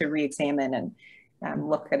to get to re-examine and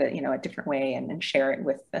look at it a different way and share it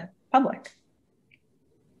with the public.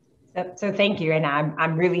 So thank you, and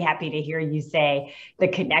I'm really happy to hear you say the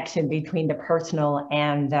connection between the personal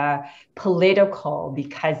and the political,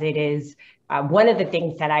 because it is one of the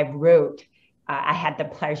things that I wrote. I had the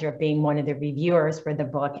pleasure of being one of the reviewers for the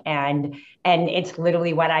book, and it's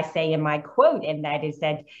literally what I say in my quote, and that is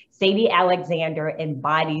that Sadie Alexander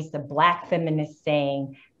embodies the Black feminist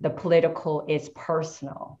saying, "The political is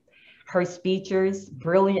personal." Her speeches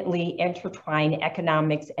brilliantly intertwine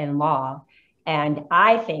economics and law, and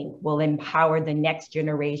I think will empower the next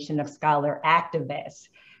generation of scholar activists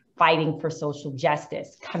fighting for social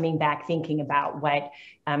justice, coming back, thinking about what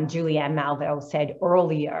Julianne Malveaux said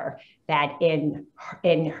earlier, that in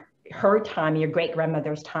her time, your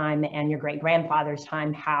great-grandmother's time and your great-grandfather's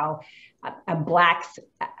time, how Black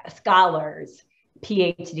scholars,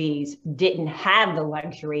 PhDs, didn't have the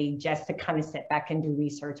luxury just to kind of sit back and do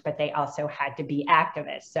research, but they also had to be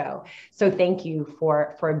activists. So thank you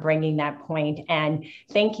for bringing that point. And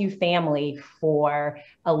thank you, family, for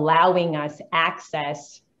allowing us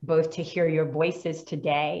access both to hear your voices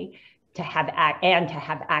today, to have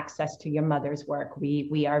access to your mother's work.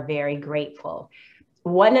 We are very grateful.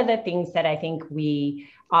 One of the things that I think we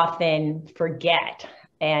often forget,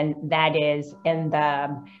 and that is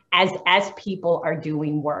as people are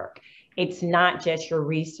doing work, it's not just your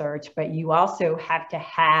research, but you also have to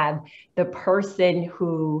have the person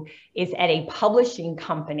who is at a publishing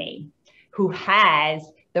company who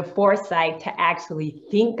has the foresight to actually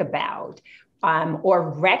think about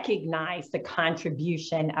or recognize the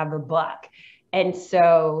contribution of a book. And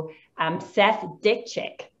so Seth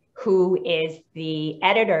Ditchik, who is the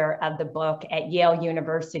editor of the book at Yale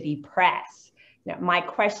University Press. Now, my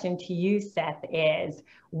question to you, Seth, is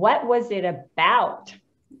what was it about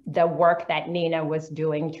the work that Nina was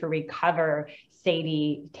doing to recover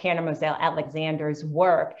Sadie Tanner Alexander's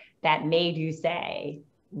work that made you say,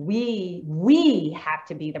 we have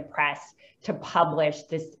to be the press to publish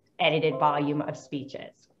this edited volume of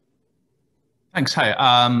speeches? Thanks. Hi,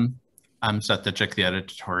 I'm Seth Ditchik, the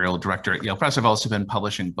editorial director at Yale Press. I've also been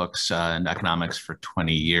publishing books in economics for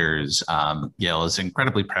 20 years. Yale is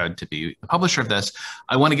incredibly proud to be the publisher of this.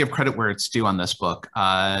 I want to give credit where it's due on this book.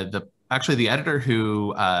 Actually, the editor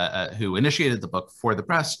who initiated the book for the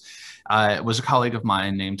press was a colleague of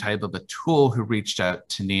mine named Taiba Batul, who reached out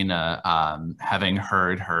to Nina, having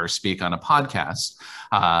heard her speak on a podcast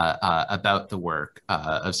about the work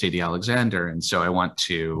of Sadie Alexander, and so I want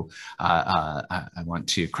to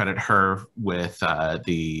credit her with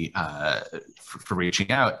for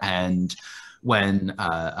reaching out. And when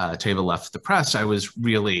Taiba left the press, I was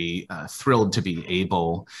really thrilled to be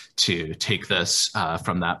able to take this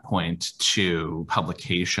from that point to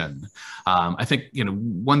publication. I think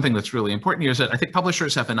one thing that's really important here is that I think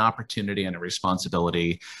publishers have an opportunity and a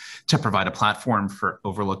responsibility to provide a platform for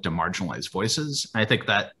overlooked and marginalized voices. I think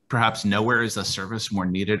that perhaps nowhere is the service more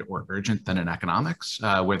needed or urgent than in economics,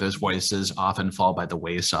 where those voices often fall by the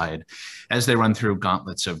wayside as they run through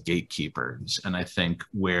gauntlets of gatekeepers. And I think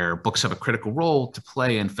where books have a critical role to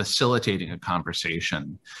play in facilitating a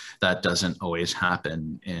conversation that doesn't always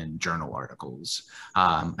happen in journal articles.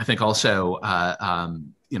 I think also,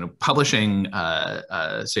 publishing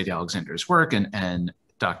Sadie Alexander's work and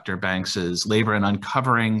Dr. Banks's labor in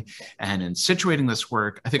uncovering and in situating this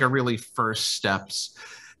work, I think are really first steps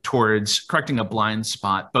towards correcting a blind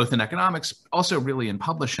spot, both in economics, also really in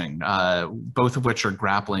publishing, both of which are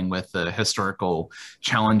grappling with the historical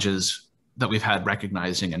challenges that we've had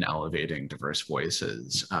recognizing and elevating diverse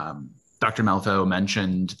voices. Dr. Malveaux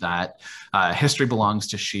mentioned that history belongs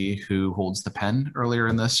to she who holds the pen earlier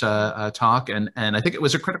in this talk. And I think it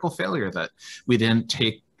was a critical failure that we didn't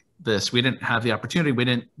take this, we didn't have the opportunity, we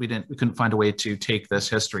couldn't find a way to take this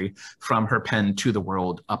history from her pen to the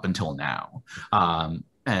world up until now.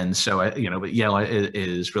 And so, but Yale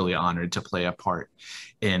is really honored to play a part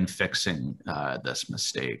in fixing this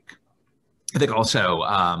mistake. I think also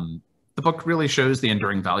the book really shows the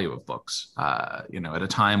enduring value of books. At a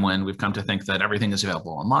time when we've come to think that everything is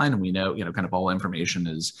available online, and we know, kind of all information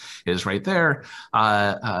is right there.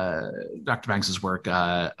 Dr. Banks's work,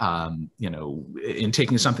 in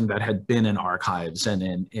taking something that had been in archives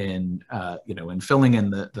and in filling in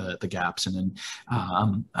the gaps and in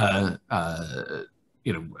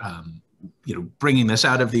bringing this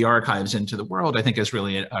out of the archives into the world, I think is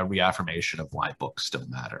really a reaffirmation of why books still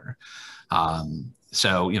matter.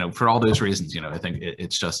 So, for all those reasons, I think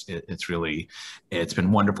it's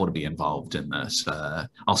been wonderful to be involved in this.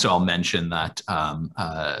 Also, I'll mention that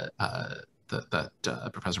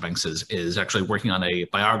Professor Banks is actually working on a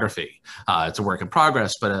biography. It's a work in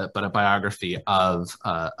progress, but a biography of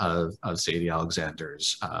Sadie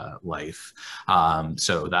Alexander's life.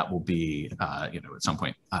 So that will be, at some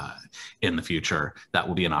point in the future, that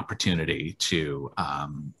will be an opportunity to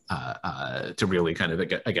really kind of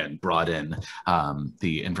again broaden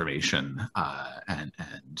the information and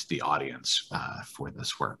the audience for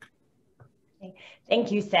this work.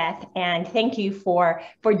 Thank you, Seth, and thank you for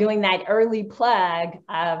doing that early plug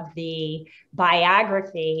of the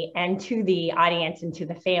biography. And to the audience and to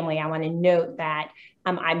the family, I want to note that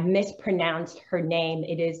I mispronounced her name.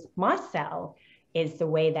 It is Marcel, is the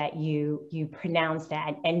way that you pronounce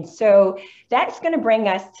that. And so that's going to bring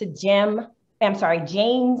us to Jim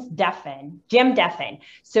Duffin.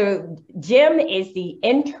 So Jim is the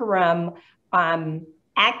interim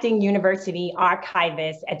acting university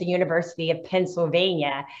archivist at the University of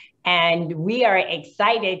Pennsylvania. And we are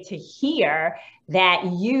excited to hear that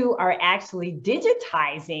you are actually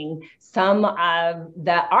digitizing some of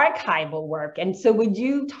the archival work. And so would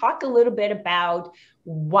you talk a little bit about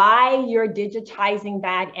why you're digitizing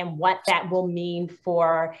that and what that will mean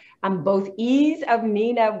for both ease of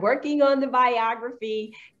Nina working on the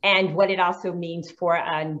biography and what it also means for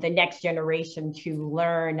the next generation to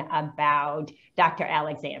learn about Dr.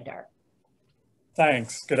 Alexander?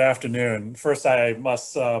 Thanks. Good afternoon. First, I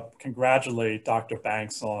must congratulate Dr.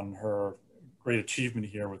 Banks on her great achievement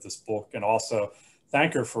here with this book, and also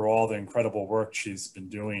thank her for all the incredible work she's been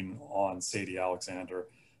doing on Sadie Alexander.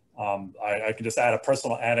 I can just add a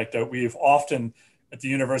personal anecdote. We've often, at the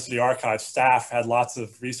University Archives, staff had lots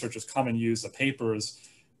of researchers come and use the papers,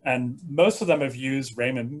 and most of them have used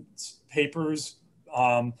Raymond's papers.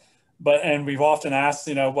 And we've often asked,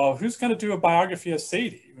 well, who's going to do a biography of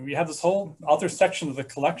Sadie? We have this whole other section of the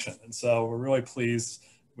collection. And so we're really pleased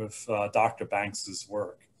with Dr. Banks's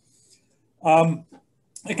work. I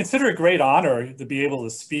consider it a great honor to be able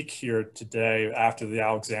to speak here today after the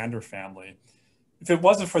Alexander family. If it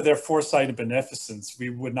wasn't for their foresight and beneficence,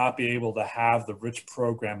 we would not be able to have the rich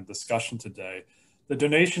program and discussion today. The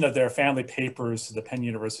donation of their family papers to the Penn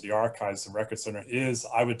University Archives and Record Center is,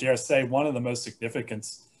 I would dare say, one of the most significant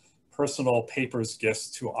personal papers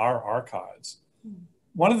gifts to our archives.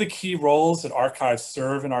 One of the key roles that archives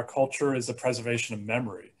serve in our culture is the preservation of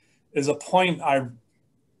memory. Is a point I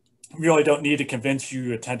really don't need to convince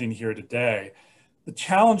you attending here today. The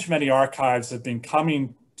challenge many archives have been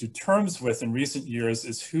coming to terms with in recent years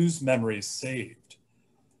is whose memory is saved.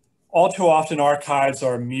 All too often, archives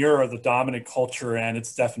are a mirror of the dominant culture and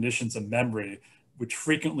its definitions of memory, which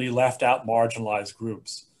frequently left out marginalized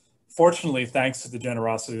groups. Fortunately, thanks to the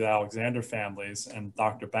generosity of the Alexander families and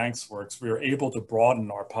Dr. Banks' works, we are able to broaden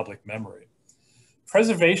our public memory.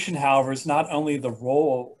 Preservation, however, is not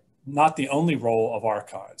the only role of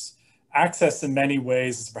archives. Access in many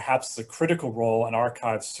ways is perhaps the critical role an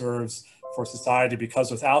archive serves for society, because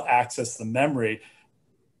without access to the memory,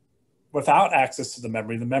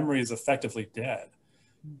 the memory is effectively dead.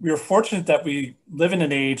 We are fortunate that we live in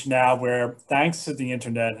an age now where, thanks to the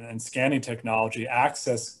internet and scanning technology,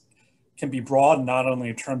 access can be broadened not only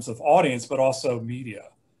in terms of audience, but also media.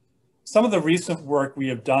 Some of the recent work we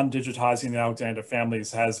have done digitizing the Alexander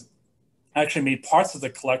families has actually made parts of the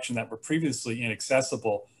collection that were previously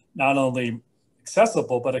inaccessible, not only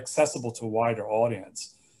accessible, but accessible to a wider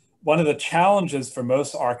audience. One of the challenges for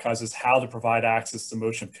most archives is how to provide access to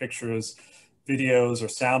motion pictures, videos, or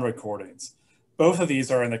sound recordings. Both of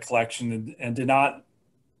these are in the collection and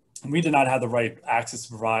we did not have the right access to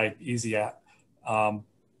provide easy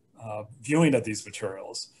viewing of these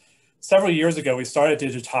materials. Several years ago, we started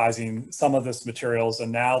digitizing some of this materials,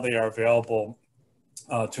 and now they are available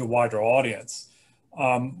to a wider audience.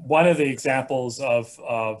 One of the examples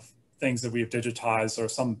of things that we've digitized are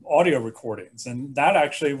some audio recordings, and that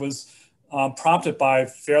actually was prompted by a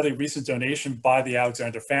fairly recent donation by the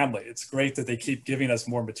Alexander family. It's great that they keep giving us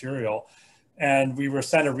more material. And we were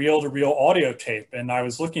sent a reel-to-reel audio tape, and I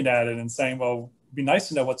was looking at it and saying, well, it'd be nice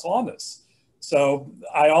to know what's on this. So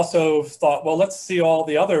I also thought, well, let's see all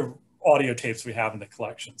the other audio tapes we have in the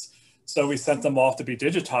collections. So we sent them off to be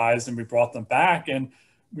digitized, and we brought them back, and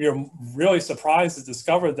we were really surprised to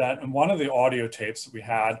discover that in one of the audio tapes that we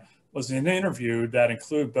had was an interview that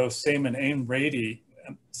included both Seaman and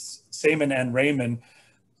Raymond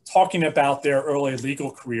talking about their early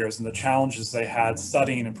legal careers and the challenges they had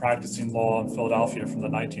studying and practicing law in Philadelphia from the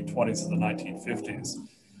 1920s to the 1950s.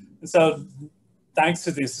 And so thanks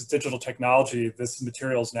to this digital technology, this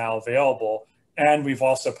material is now available, and we've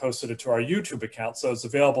also posted it to our YouTube account, so it's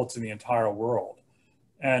available to the entire world.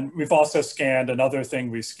 And we've also scanned, another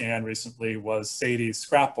thing we scanned recently was Sadie's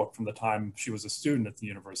scrapbook from the time she was a student at the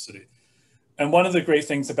university. And one of the great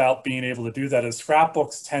things about being able to do that is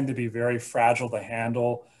scrapbooks tend to be very fragile to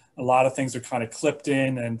handle. A lot of things are kind of clipped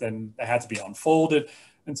in and then they had to be unfolded.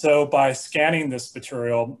 And so by scanning this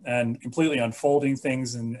material and completely unfolding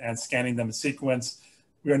things and scanning them in sequence,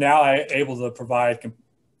 we are now able to provide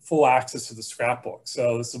full access to the scrapbook.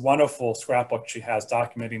 So this is a wonderful scrapbook she has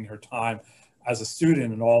documenting her time as a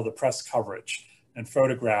student and all the press coverage and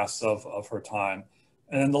photographs of her time.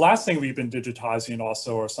 And then the last thing we've been digitizing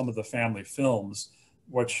also are some of the family films,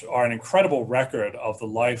 which are an incredible record of the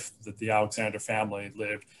life that the Alexander family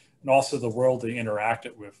lived and also the world they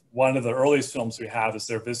interacted with. One of the earliest films we have is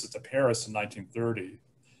their visit to Paris in 1930.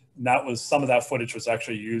 And that was, some of that footage was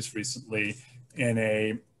actually used recently in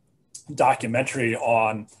a documentary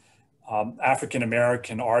on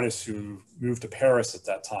African-American artists who moved to Paris at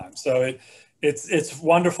that time. So it's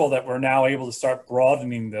wonderful that we're now able to start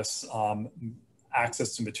broadening this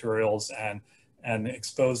access to materials and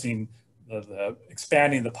exposing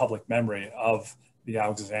expanding the public memory of the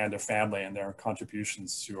Alexander family and their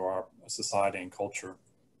contributions to our society and culture.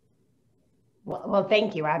 Well,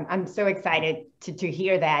 thank you. I'm so excited to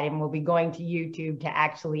hear that, and we'll be going to YouTube to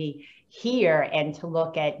actually hear and to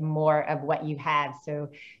look at more of what you have. So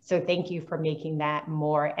thank you for making that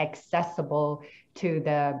more accessible to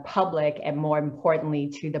the public and, more importantly,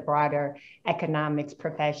 to the broader economics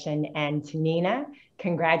profession. And to Nina,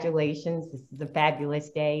 congratulations. This is a fabulous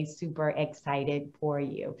day. Super excited for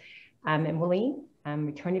you. And Willene, I'm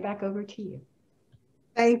returning back over to you.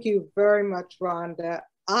 Thank you very much, Rhonda.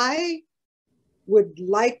 I would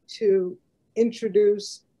like to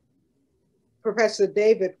introduce Professor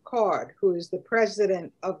David Card, who is the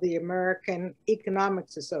president of the American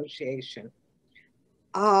Economics Association.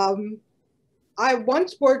 I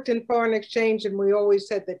once worked in foreign exchange, and we always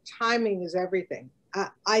said that timing is everything.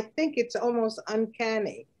 I think it's almost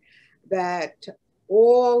uncanny that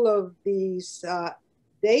all of these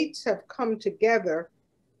dates have come together,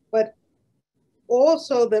 but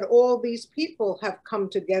also that all these people have come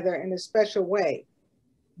together in a special way.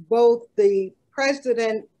 Both the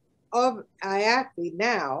president of IAFI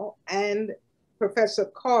now and Professor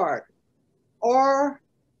Card are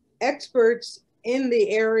experts in the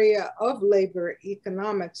area of labor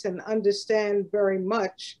economics and understand very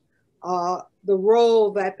much the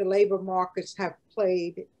role that the labor markets have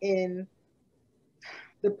played in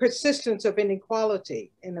the persistence of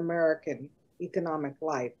inequality in American economic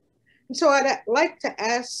life. And so I'd like to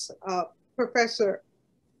ask Professor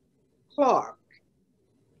Clark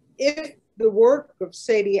if the work of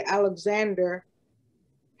Sadie Alexander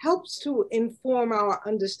helps to inform our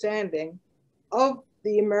understanding of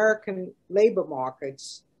the American labor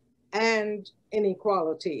markets and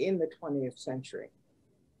inequality in the 20th century.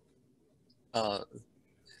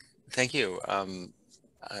 Thank you. I'm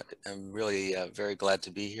really very glad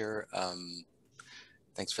to be here.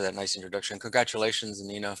 Thanks for that nice introduction. Congratulations,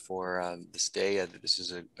 Nina, for this day. This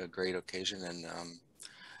is a great occasion, and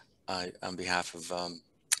on behalf of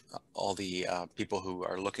all the people who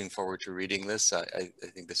are looking forward to reading this, I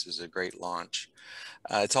think this is a great launch.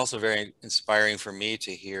 It's also very inspiring for me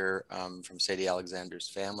to hear from Sadie Alexander's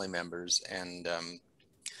family members, and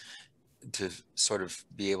to sort of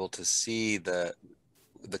be able to see the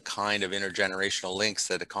kind of intergenerational links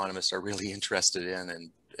that economists are really interested in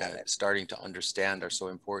and starting to understand are so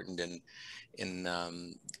important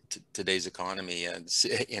in today's economy and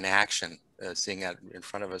in action, seeing that in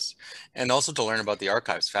front of us, and also to learn about the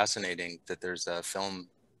archives. Fascinating that there's a film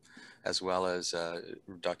as well as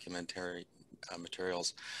documentary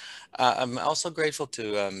materials. I'm also grateful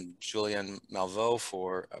to Julianne Malveaux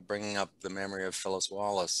for bringing up the memory of Phyllis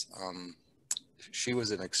Wallace. She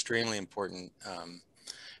was an extremely important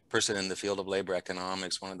person in the field of labor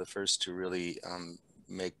economics, one of the first to really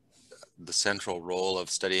make the central role of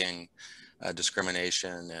studying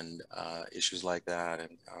discrimination and issues like that.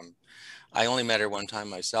 And I only met her one time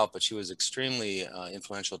myself, but she was extremely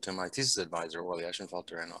influential to my thesis advisor, Orly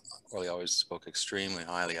Eschenfelter, and Orly always spoke extremely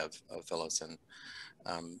highly of Phyllis. And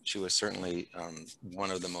she was certainly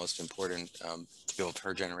one of the most important people of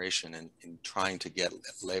her generation in trying to get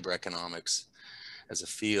labor economics as a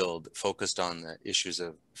field focused on the issues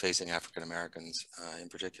of facing African Americans in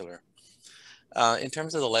particular. In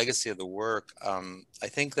terms of the legacy of the work, I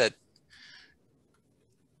think that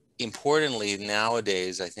importantly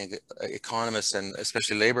nowadays, I think economists and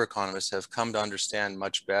especially labor economists have come to understand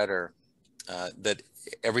much better that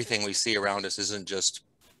everything we see around us isn't just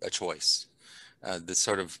a choice. The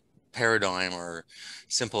sort of paradigm or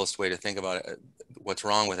simplest way to think about it, what's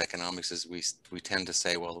wrong with economics is we tend to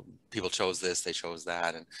say, well, people chose this, they chose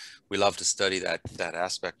that, and we love to study that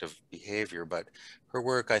aspect of behavior. But her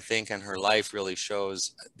work, I think, and her life really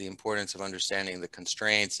shows the importance of understanding the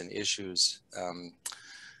constraints and issues.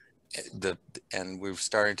 And we're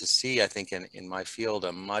starting to see, I think, in my field,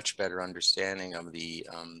 a much better understanding of the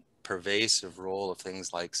pervasive role of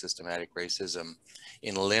things like systematic racism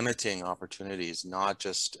in limiting opportunities, not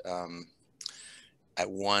just at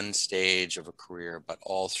one stage of a career, but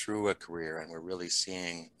all through a career. And we're really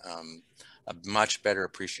seeing a much better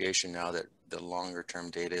appreciation now that the longer term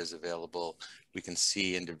data is available. We can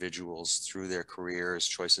see individuals through their careers,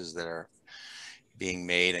 choices that are being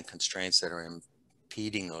made and constraints that are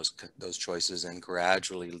impeding those choices and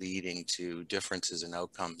gradually leading to differences in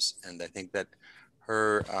outcomes. And I think that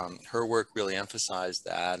her work really emphasized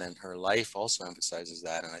that, and her life also emphasizes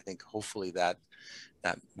that. And I think hopefully that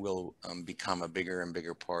will become a bigger and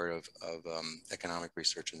bigger part of economic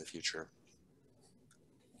research in the future.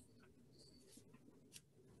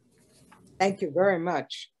 Thank you very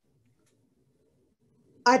much.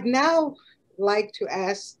 I'd now like to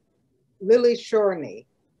ask Lily Shorney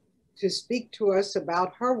to speak to us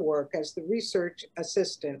about her work as the research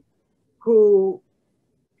assistant who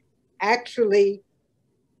actually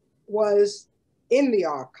was in the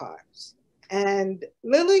archives. And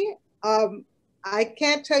Lily, I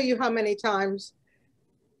can't tell you how many times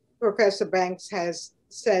Professor Banks has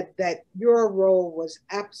said that your role was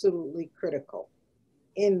absolutely critical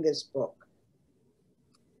in this book.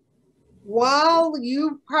 While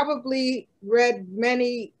you probably read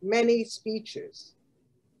many, many speeches,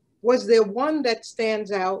 was there one that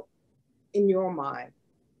stands out in your mind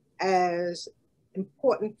as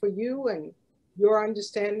important for you and your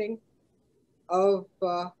understanding of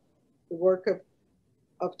the work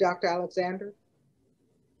of Dr. Alexander?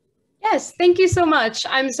 Yes, thank you so much.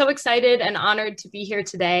 I'm so excited and honored to be here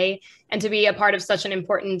today and to be a part of such an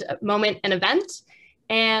important moment and event.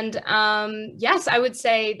 And yes, I would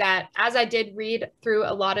say that as I did read through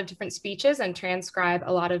a lot of different speeches and transcribe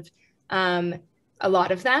a lot of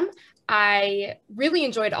them, I really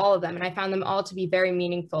enjoyed all of them and I found them all to be very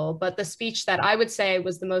meaningful. But the speech that I would say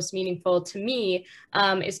was the most meaningful to me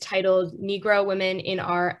is titled Negro Women in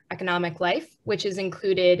Our Economic Life, which is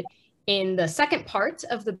included in the second part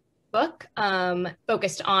of the book,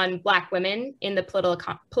 focused on Black women in the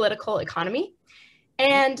political economy.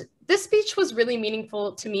 And this speech was really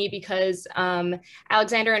meaningful to me because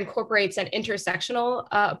Alexander incorporates an intersectional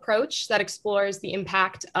approach that explores the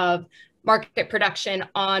impact of market production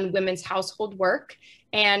on women's household work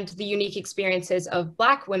and the unique experiences of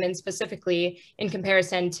Black women specifically in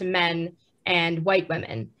comparison to men and white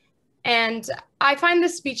women. And I find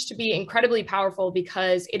this speech to be incredibly powerful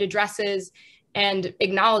because it addresses and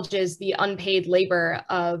acknowledges the unpaid labor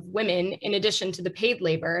of women in addition to the paid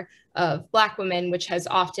labor of Black women, which has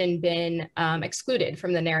often been excluded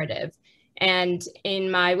from the narrative. And in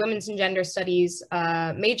my women's and gender studies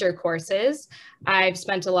major courses, I've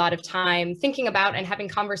spent a lot of time thinking about and having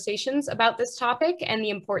conversations about this topic and the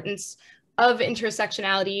importance of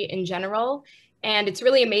intersectionality in general. And it's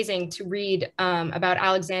really amazing to read about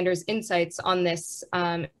Alexander's insights on this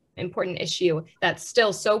important issue that's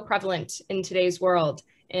still so prevalent in today's world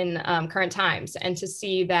in current times, and to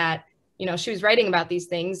see that, you know, she was writing about these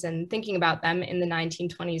things and thinking about them in the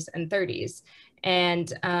 1920s and 30s.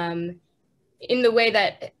 And in the way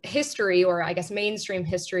that history, or I guess mainstream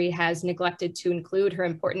history, has neglected to include her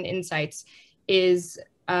important insights is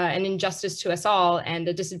an injustice to us all and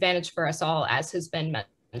a disadvantage for us all, as has been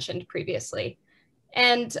mentioned previously.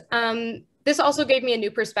 And this also gave me a new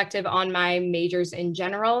perspective on my majors in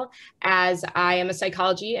general, as I am a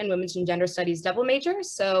psychology and women's and gender studies double major.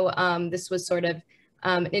 So this was sort of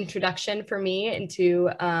an introduction for me into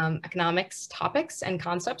economics topics and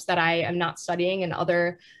concepts that I am not studying in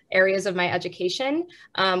other areas of my education,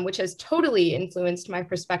 which has totally influenced my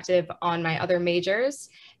perspective on my other majors.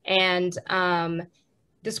 And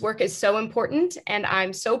This work is so important, and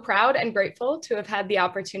I'm so proud and grateful to have had the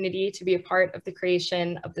opportunity to be a part of the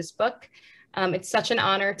creation of this book. It's such an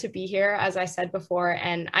honor to be here, as I said before,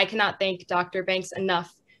 and I cannot thank Dr. Banks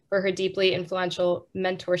enough for her deeply influential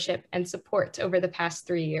mentorship and support over the past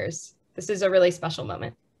 3 years. This is a really special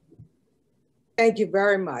moment. Thank you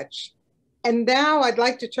very much. And now I'd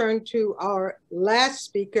like to turn to our last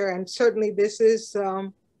speaker, and certainly this is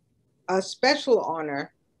a special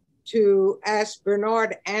honor to ask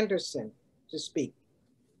Bernard Anderson to speak.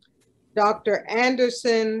 Dr.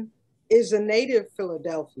 Anderson is a native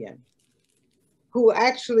Philadelphian who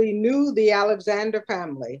actually knew the Alexander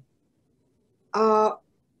family.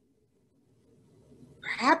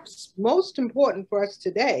 Perhaps most important for us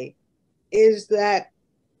today is that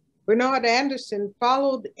Bernard Anderson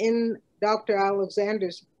followed in Dr.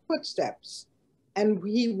 Alexander's footsteps, and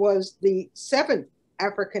he was the 7th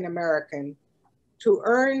African-American to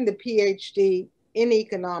earn the PhD in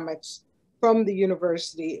economics from the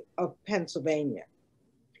University of Pennsylvania.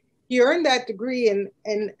 He earned that degree in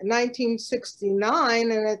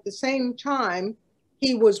 1969, and at the same time,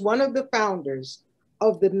 he was one of the founders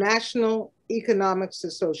of the National Economics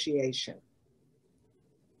Association.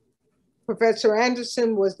 Professor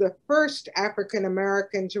Anderson was the first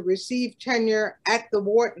African-American to receive tenure at the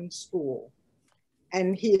Wharton School,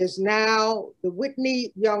 and he is now the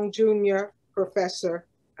Whitney Young Jr. Professor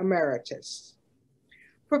Emeritus.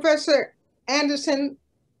 Professor Anderson,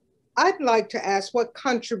 I'd like to ask what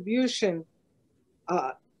contribution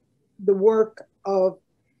the work of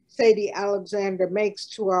Sadie Alexander makes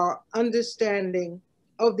to our understanding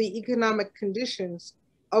of the economic conditions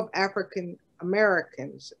of African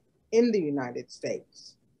Americans in the United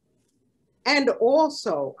States. And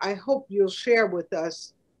also, I hope you'll share with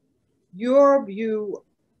us your view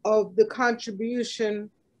of the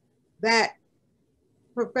contribution that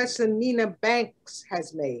Professor Nina Banks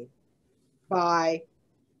has made by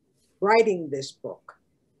writing this book.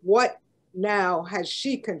 What now has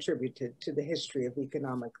she contributed to the history of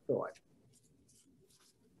economic thought?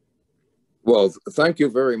 Well, thank you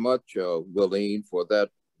very much, Willene, for that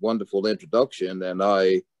wonderful introduction. And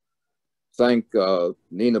I thank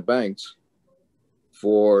Nina Banks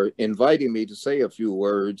for inviting me to say a few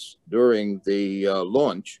words during the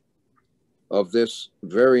launch of this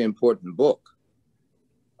very important book.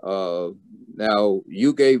 Now,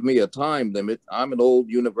 you gave me a time limit. I'm an old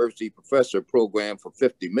university professor programmed for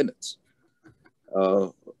 50 minutes.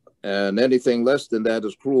 And anything less than that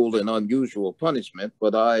is cruel and unusual punishment,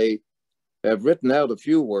 but I have written out a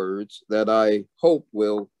few words that I hope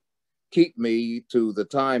will keep me to the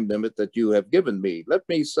time limit that you have given me. Let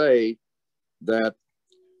me say that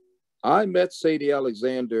I met Sadie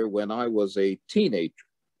Alexander when I was a teenager.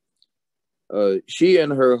 She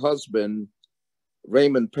and her husband,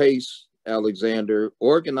 Raymond Pace Alexander,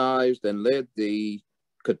 organized and led the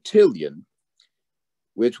Cotillion,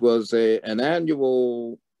 which was an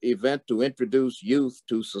annual event to introduce youth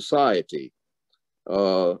to society.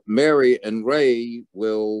 Mary and Ray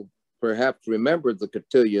will perhaps remember the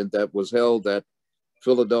Cotillion that was held at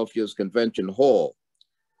Philadelphia's Convention Hall.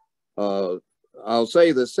 I'll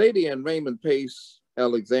say that Sadie and Raymond Pace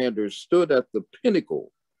Alexander stood at the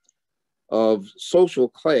pinnacle of social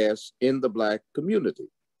class in the Black community.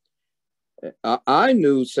 I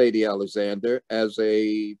knew Sadie Alexander as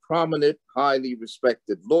a prominent, highly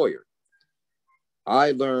respected lawyer.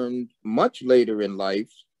 I learned much later in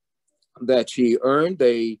life that she earned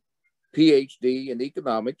a PhD in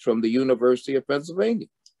economics from the University of Pennsylvania.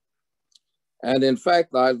 And in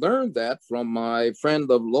fact, I learned that from my friend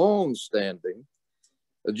of long standing,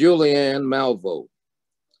 Julianne Malveaux.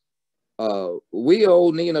 We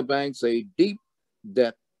owe Nina Banks a deep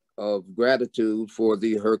debt of gratitude for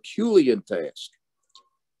the Herculean task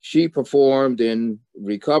she performed in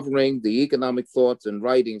recovering the economic thoughts and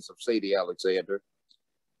writings of Sadie Alexander,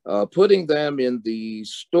 putting them in the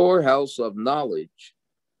storehouse of knowledge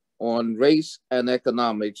on race and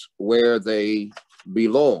economics where they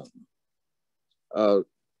belong.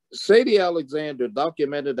 Sadie Alexander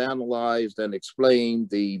documented, analyzed, and explained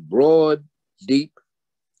the broad, deep,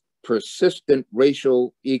 persistent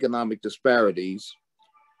racial economic disparities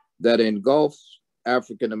that engulf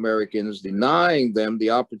African Americans, denying them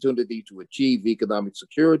the opportunity to achieve economic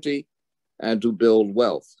security and to build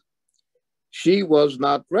wealth. She was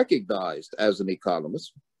not recognized as an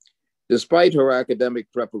economist, despite her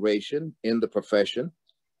academic preparation in the profession.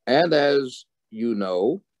 And as you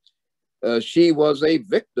know, she was a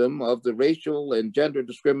victim of the racial and gender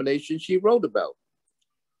discrimination she wrote about.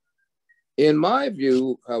 In my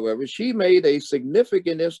view, however, she made a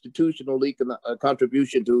significant institutional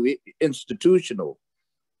contribution to institutional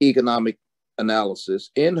economic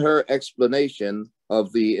analysis in her explanation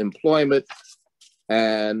of the employment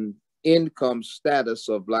and income status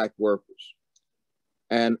of Black workers.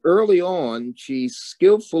 And early on, she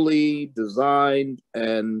skillfully designed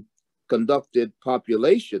and conducted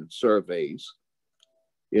population surveys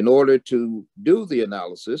in order to do the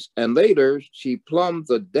analysis. And later, she plumbed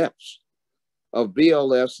the depths of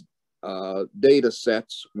BLS data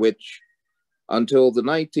sets, which until the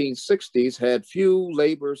 1960s had few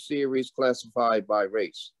labor series classified by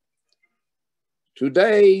race.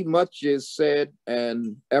 Today, much is said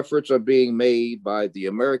and efforts are being made by the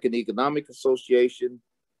American Economic Association,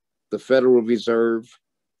 the Federal Reserve,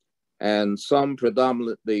 and some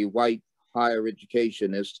predominantly white higher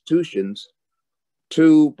education institutions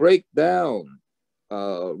to break down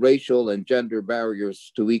racial and gender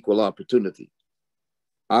barriers to equal opportunity.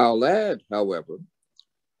 I'll add, however,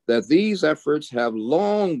 that these efforts have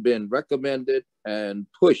long been recommended and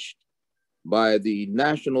pushed by the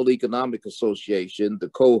National Economic Association, the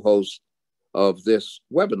co-host of this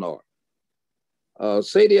webinar.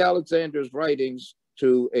 Sadie Alexander's writings,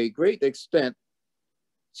 to a great extent,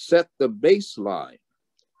 set the baseline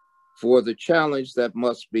for the challenge that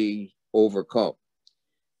must be overcome.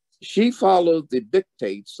 She followed the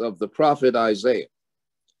dictates of the prophet Isaiah,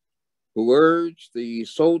 who urged the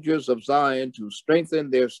soldiers of Zion to strengthen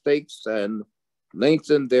their stakes and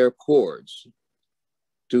lengthen their cords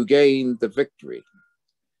to gain the victory.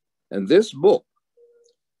 And this book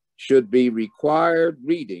should be required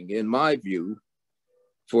reading, in my view,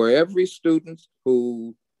 for every student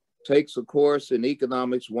who takes a course in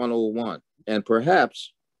Economics 101. And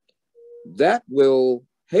perhaps that will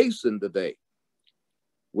hasten the day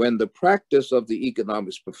when the practice of the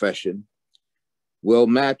economics profession will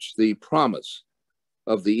match the promise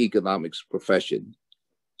of the economics profession.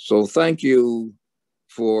 So thank you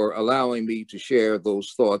for allowing me to share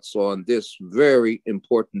those thoughts on this very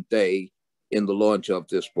important day in the launch of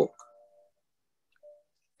this book.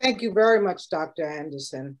 Thank you very much, Dr.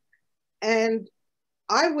 Anderson. And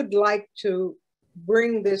I would like to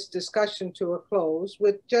bring this discussion to a close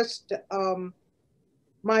with just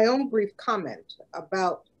my own brief comment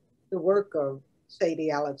about the work of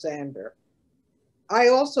Sadie Alexander. I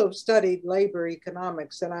also studied labor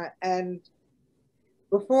economics, and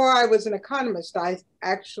before I was an economist, I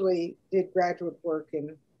actually did graduate work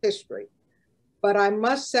in history. But I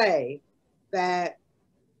must say that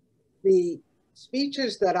the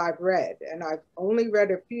speeches that I've read, and I've only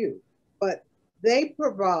read a few, but they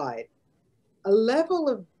provide a level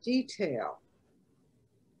of detail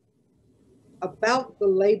about the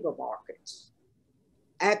labor markets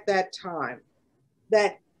at that time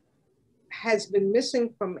that has been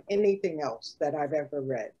missing from anything else that I've ever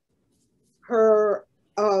read.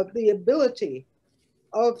 The ability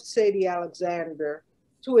of Sadie Alexander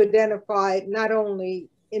to identify not only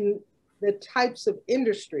in the types of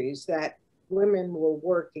industries that women were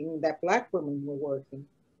working, that Black women were working,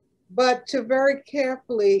 but to very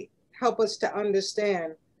carefully help us to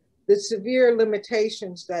understand the severe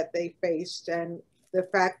limitations that they faced and the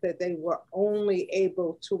fact that they were only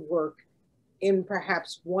able to work in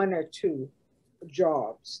perhaps one or two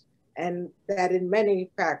jobs, and that in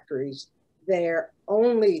many factories, their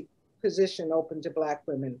only position open to Black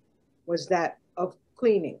women was that of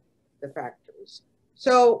cleaning the factories.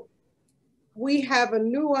 So we have a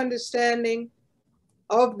new understanding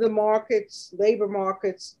of the markets, labor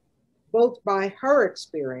markets, both by her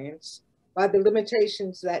experience, by the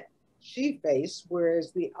limitations that she faced,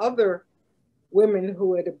 whereas the other women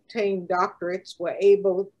who had obtained doctorates were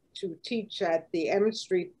able to teach at the M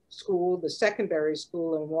Street School, the secondary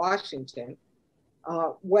school in Washington.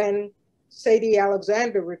 When Sadie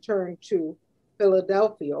Alexander returned to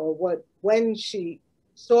Philadelphia, or when she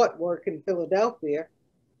sought work in Philadelphia,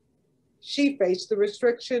 she faced the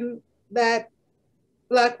restriction that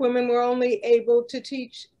Black women were only able to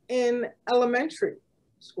teach in elementary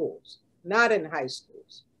schools, not in high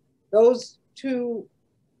schools. Those two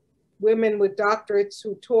women with doctorates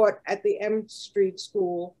who taught at the M Street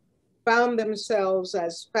School found themselves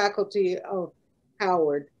as faculty of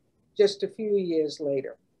Howard just a few years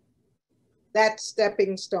later. That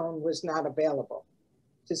stepping stone was not available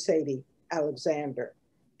to Sadie Alexander.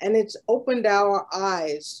 And it's opened our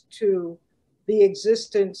eyes to the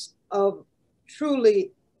existence of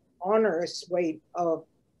truly onerous weight of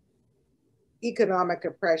economic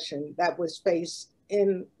oppression that was faced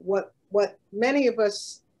in what many of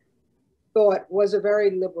us thought was a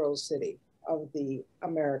very liberal city of the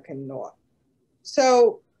American North.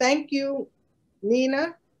 So thank you,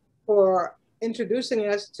 Nina, for introducing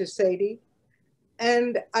us to Sadie.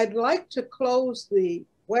 And I'd like to close the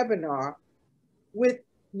webinar with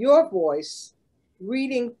your voice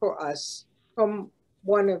reading for us from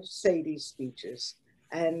one of Sadie's speeches.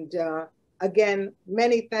 And again,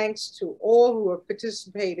 many thanks to all who have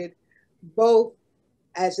participated, both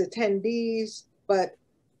as attendees, but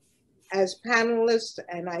as panelists.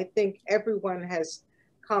 And I think everyone has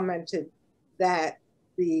commented that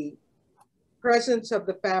the presence of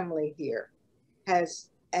the family here has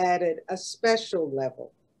added a special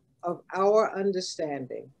level of our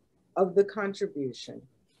understanding of the contribution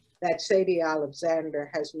that Sadie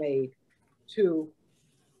Alexander has made to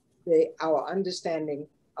our understanding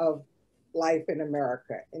of life in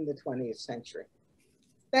America in the 20th century.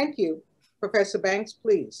 Thank you. Professor Banks,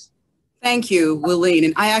 please. Thank you, Willene.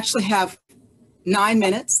 And I actually have 9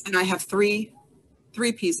 minutes, and I have three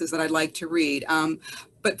pieces that I'd like to read.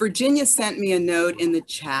 But Virginia sent me a note in the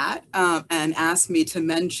chat and asked me to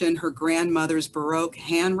mention her grandmother's Baroque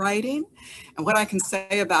handwriting. And what I can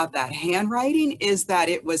say about that handwriting is that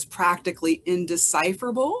it was practically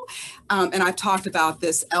indecipherable. And I've talked about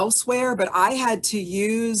this elsewhere, but I had to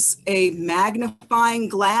use a magnifying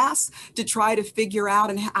glass to try to figure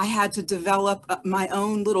out, and I had to develop my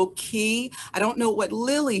own little key. I don't know what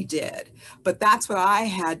Lily did, but that's what I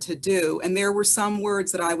had to do. And there were some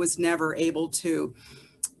words that I was never able to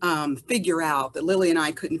figure out, that Lily and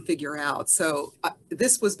I couldn't figure out. So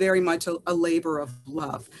this was very much a labor of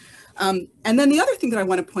love. And then the other thing that I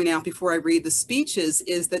want to point out before I read the speeches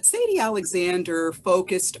is that Sadie Alexander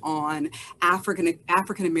focused on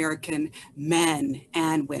African-American men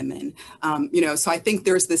and women. So I think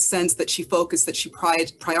there's this sense that she focused, that she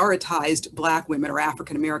prioritized Black women or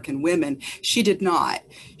African-American women. She did not.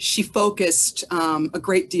 She focused a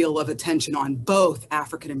great deal of attention on both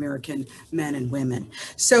African-American men and women.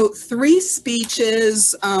 So 3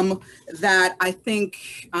 speeches that I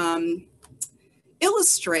think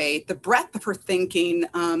illustrate the breadth of her thinking,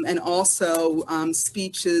 and also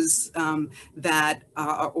speeches that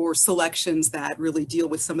or selections that really deal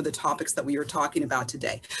with some of the topics that we were talking about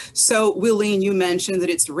today. So Willene, you mentioned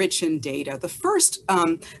that it's rich in data. The first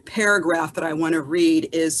paragraph that I want to read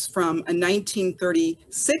is from a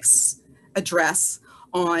 1936 address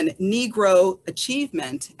on Negro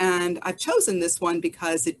achievement. And I've chosen this one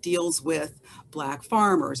because it deals with Black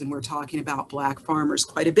farmers, and we're talking about Black farmers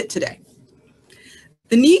quite a bit today.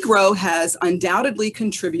 The Negro has undoubtedly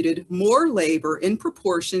contributed more labor in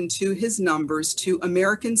proportion to his numbers to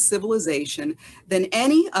American civilization than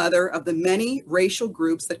any other of the many racial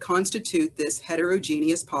groups that constitute this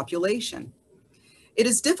heterogeneous population. It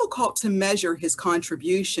is difficult to measure his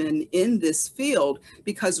contribution in this field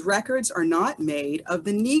because records are not made of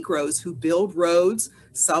the Negroes who build roads,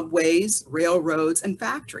 subways, railroads, and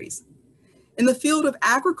factories. In the field of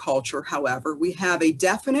agriculture, however, we have a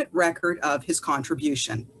definite record of his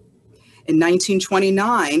contribution. In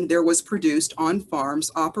 1929, there was produced on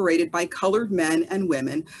farms operated by colored men and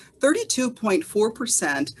women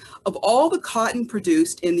 32.4% of all the cotton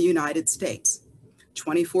produced in the United States,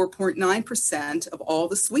 24.9% of all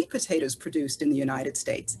the sweet potatoes produced in the United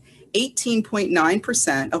States,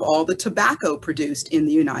 18.9% of all the tobacco produced in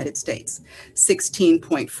the United States,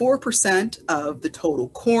 16.4% of the total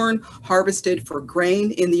corn harvested for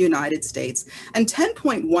grain in the United States, and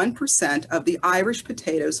 10.1% of the Irish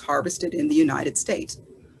potatoes harvested in the United States.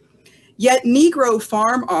 Yet Negro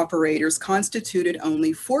farm operators constituted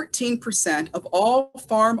only 14% of all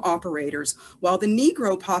farm operators, while the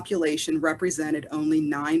Negro population represented only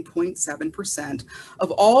 9.7%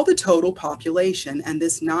 of all the total population. And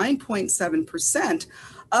this 9.7%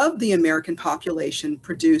 of the American population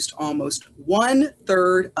produced almost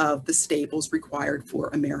 1/3 of the staples required for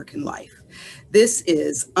American life. This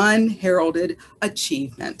is unheralded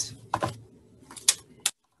achievement.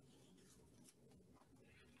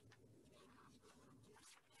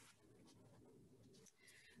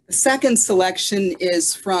 The second selection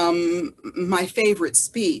is from my favorite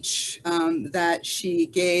speech that she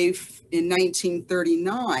gave in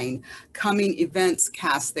 1939, Coming Events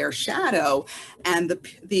Cast Their Shadow. And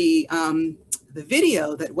the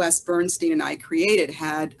video that Wes Bernstein and I created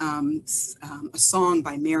had a song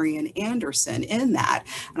by Marian Anderson in that.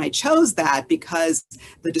 And I chose that because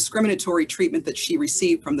the discriminatory treatment that she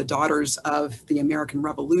received from the Daughters of the American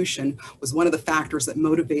Revolution was one of the factors that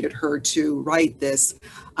motivated her to write this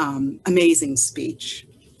amazing speech.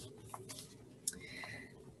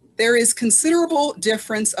 There is considerable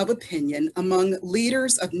difference of opinion among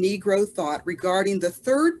leaders of Negro thought regarding the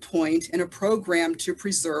third point in a program to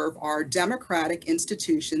preserve our democratic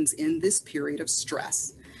institutions in this period of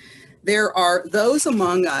stress. There are those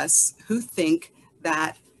among us who think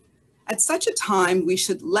that at such a time we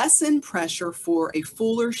should lessen pressure for a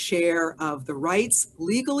fuller share of the rights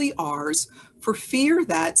legally ours for fear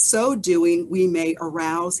that so doing we may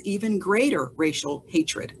arouse even greater racial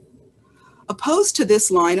hatred. Opposed to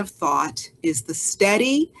this line of thought is the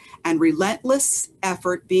steady and relentless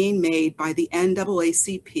effort being made by the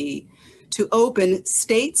NAACP to open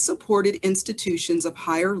state-supported institutions of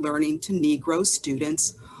higher learning to Negro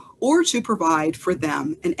students, or to provide for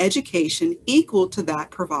them an education equal to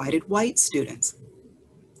that provided white students.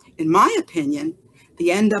 In my opinion, the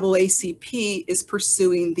NAACP is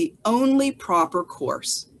pursuing the only proper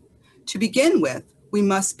course. To begin with, we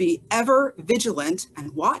must be ever vigilant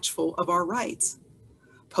and watchful of our rights.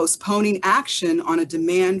 Postponing action on a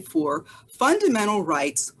demand for fundamental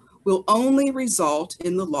rights will only result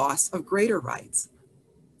in the loss of greater rights.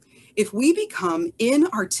 If we become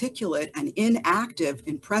inarticulate and inactive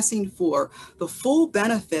in pressing for the full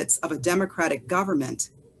benefits of a democratic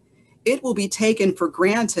government, it will be taken for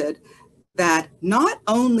granted that not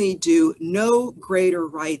only do no greater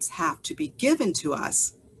rights have to be given to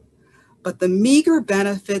us, but the meager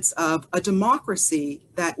benefits of a democracy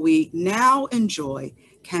that we now enjoy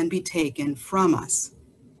can be taken from us.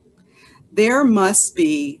 There must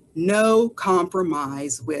be no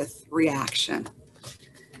compromise with reaction.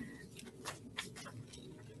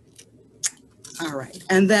 All right,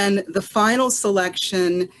 and then the final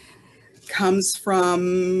selection comes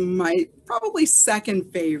from my probably second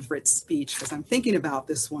favorite speech, because I'm thinking about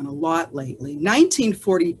this one a lot lately,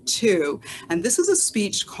 1942, and this is a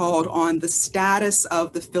speech called On the Status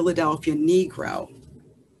of the Philadelphia Negro.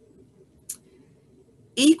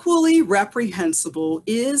 Equally reprehensible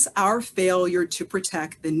is our failure to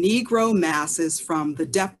protect the Negro masses from the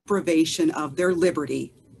deprivation of their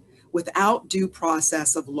liberty without due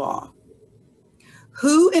process of law.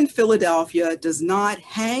 Who in Philadelphia does not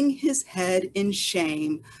hang his head in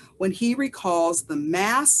shame when he recalls the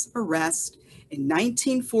mass arrest in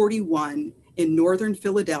 1941 in northern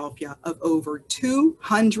Philadelphia of over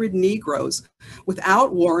 200 Negroes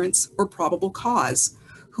without warrants or probable cause,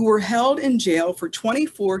 who were held in jail for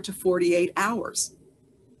 24 to 48 hours?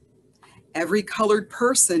 Every colored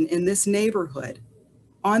person in this neighborhood,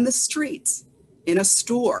 on the streets, in a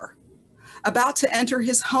store, about to enter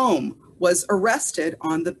his home, was arrested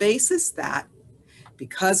on the basis that,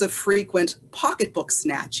 because of frequent pocketbook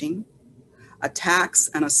snatching, attacks,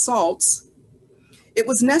 and assaults, it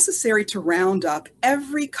was necessary to round up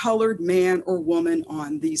every colored man or woman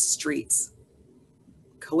on these streets.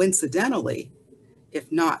 Coincidentally,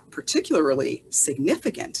 if not particularly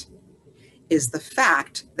significant, is the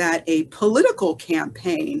fact that a political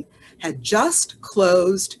campaign had just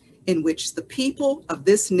closed in which the people of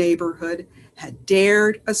this neighborhood had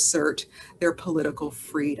dared assert their political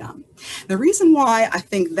freedom. The reason why I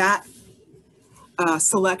think that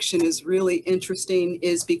selection is really interesting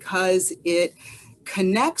is because it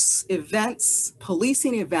connects events,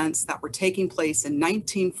 policing events that were taking place in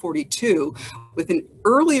 1942 with an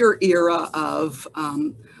earlier era of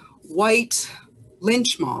white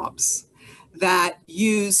lynch mobs that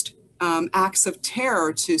used acts of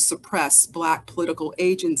terror to suppress Black political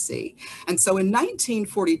agency. And so in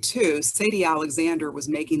 1942, Sadie Alexander was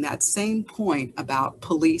making that same point about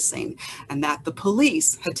policing, and that the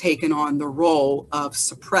police had taken on the role of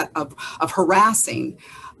harassing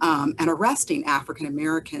and arresting African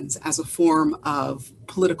Americans as a form of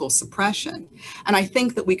political suppression. And I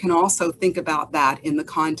think that we can also think about that in the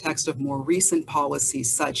context of more recent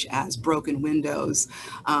policies such as broken windows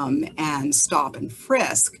and stop and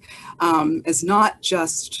frisk, as not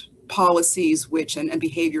just policies which and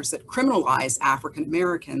behaviors that criminalize African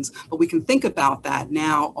Americans, but we can think about that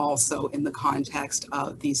now also in the context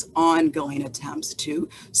of these ongoing attempts to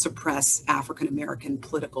suppress African American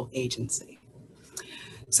political agency.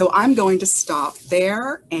 So I'm going to stop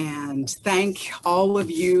there and thank all of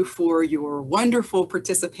you for your wonderful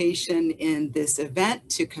participation in this event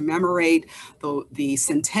to commemorate the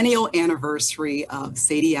centennial anniversary of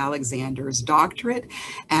Sadie Alexander's doctorate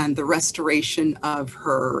and the restoration of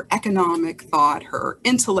her economic thought, her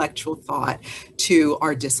intellectual thought to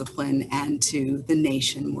our discipline and to the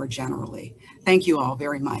nation more generally. Thank you all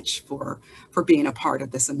very much for being a part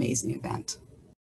of this amazing event.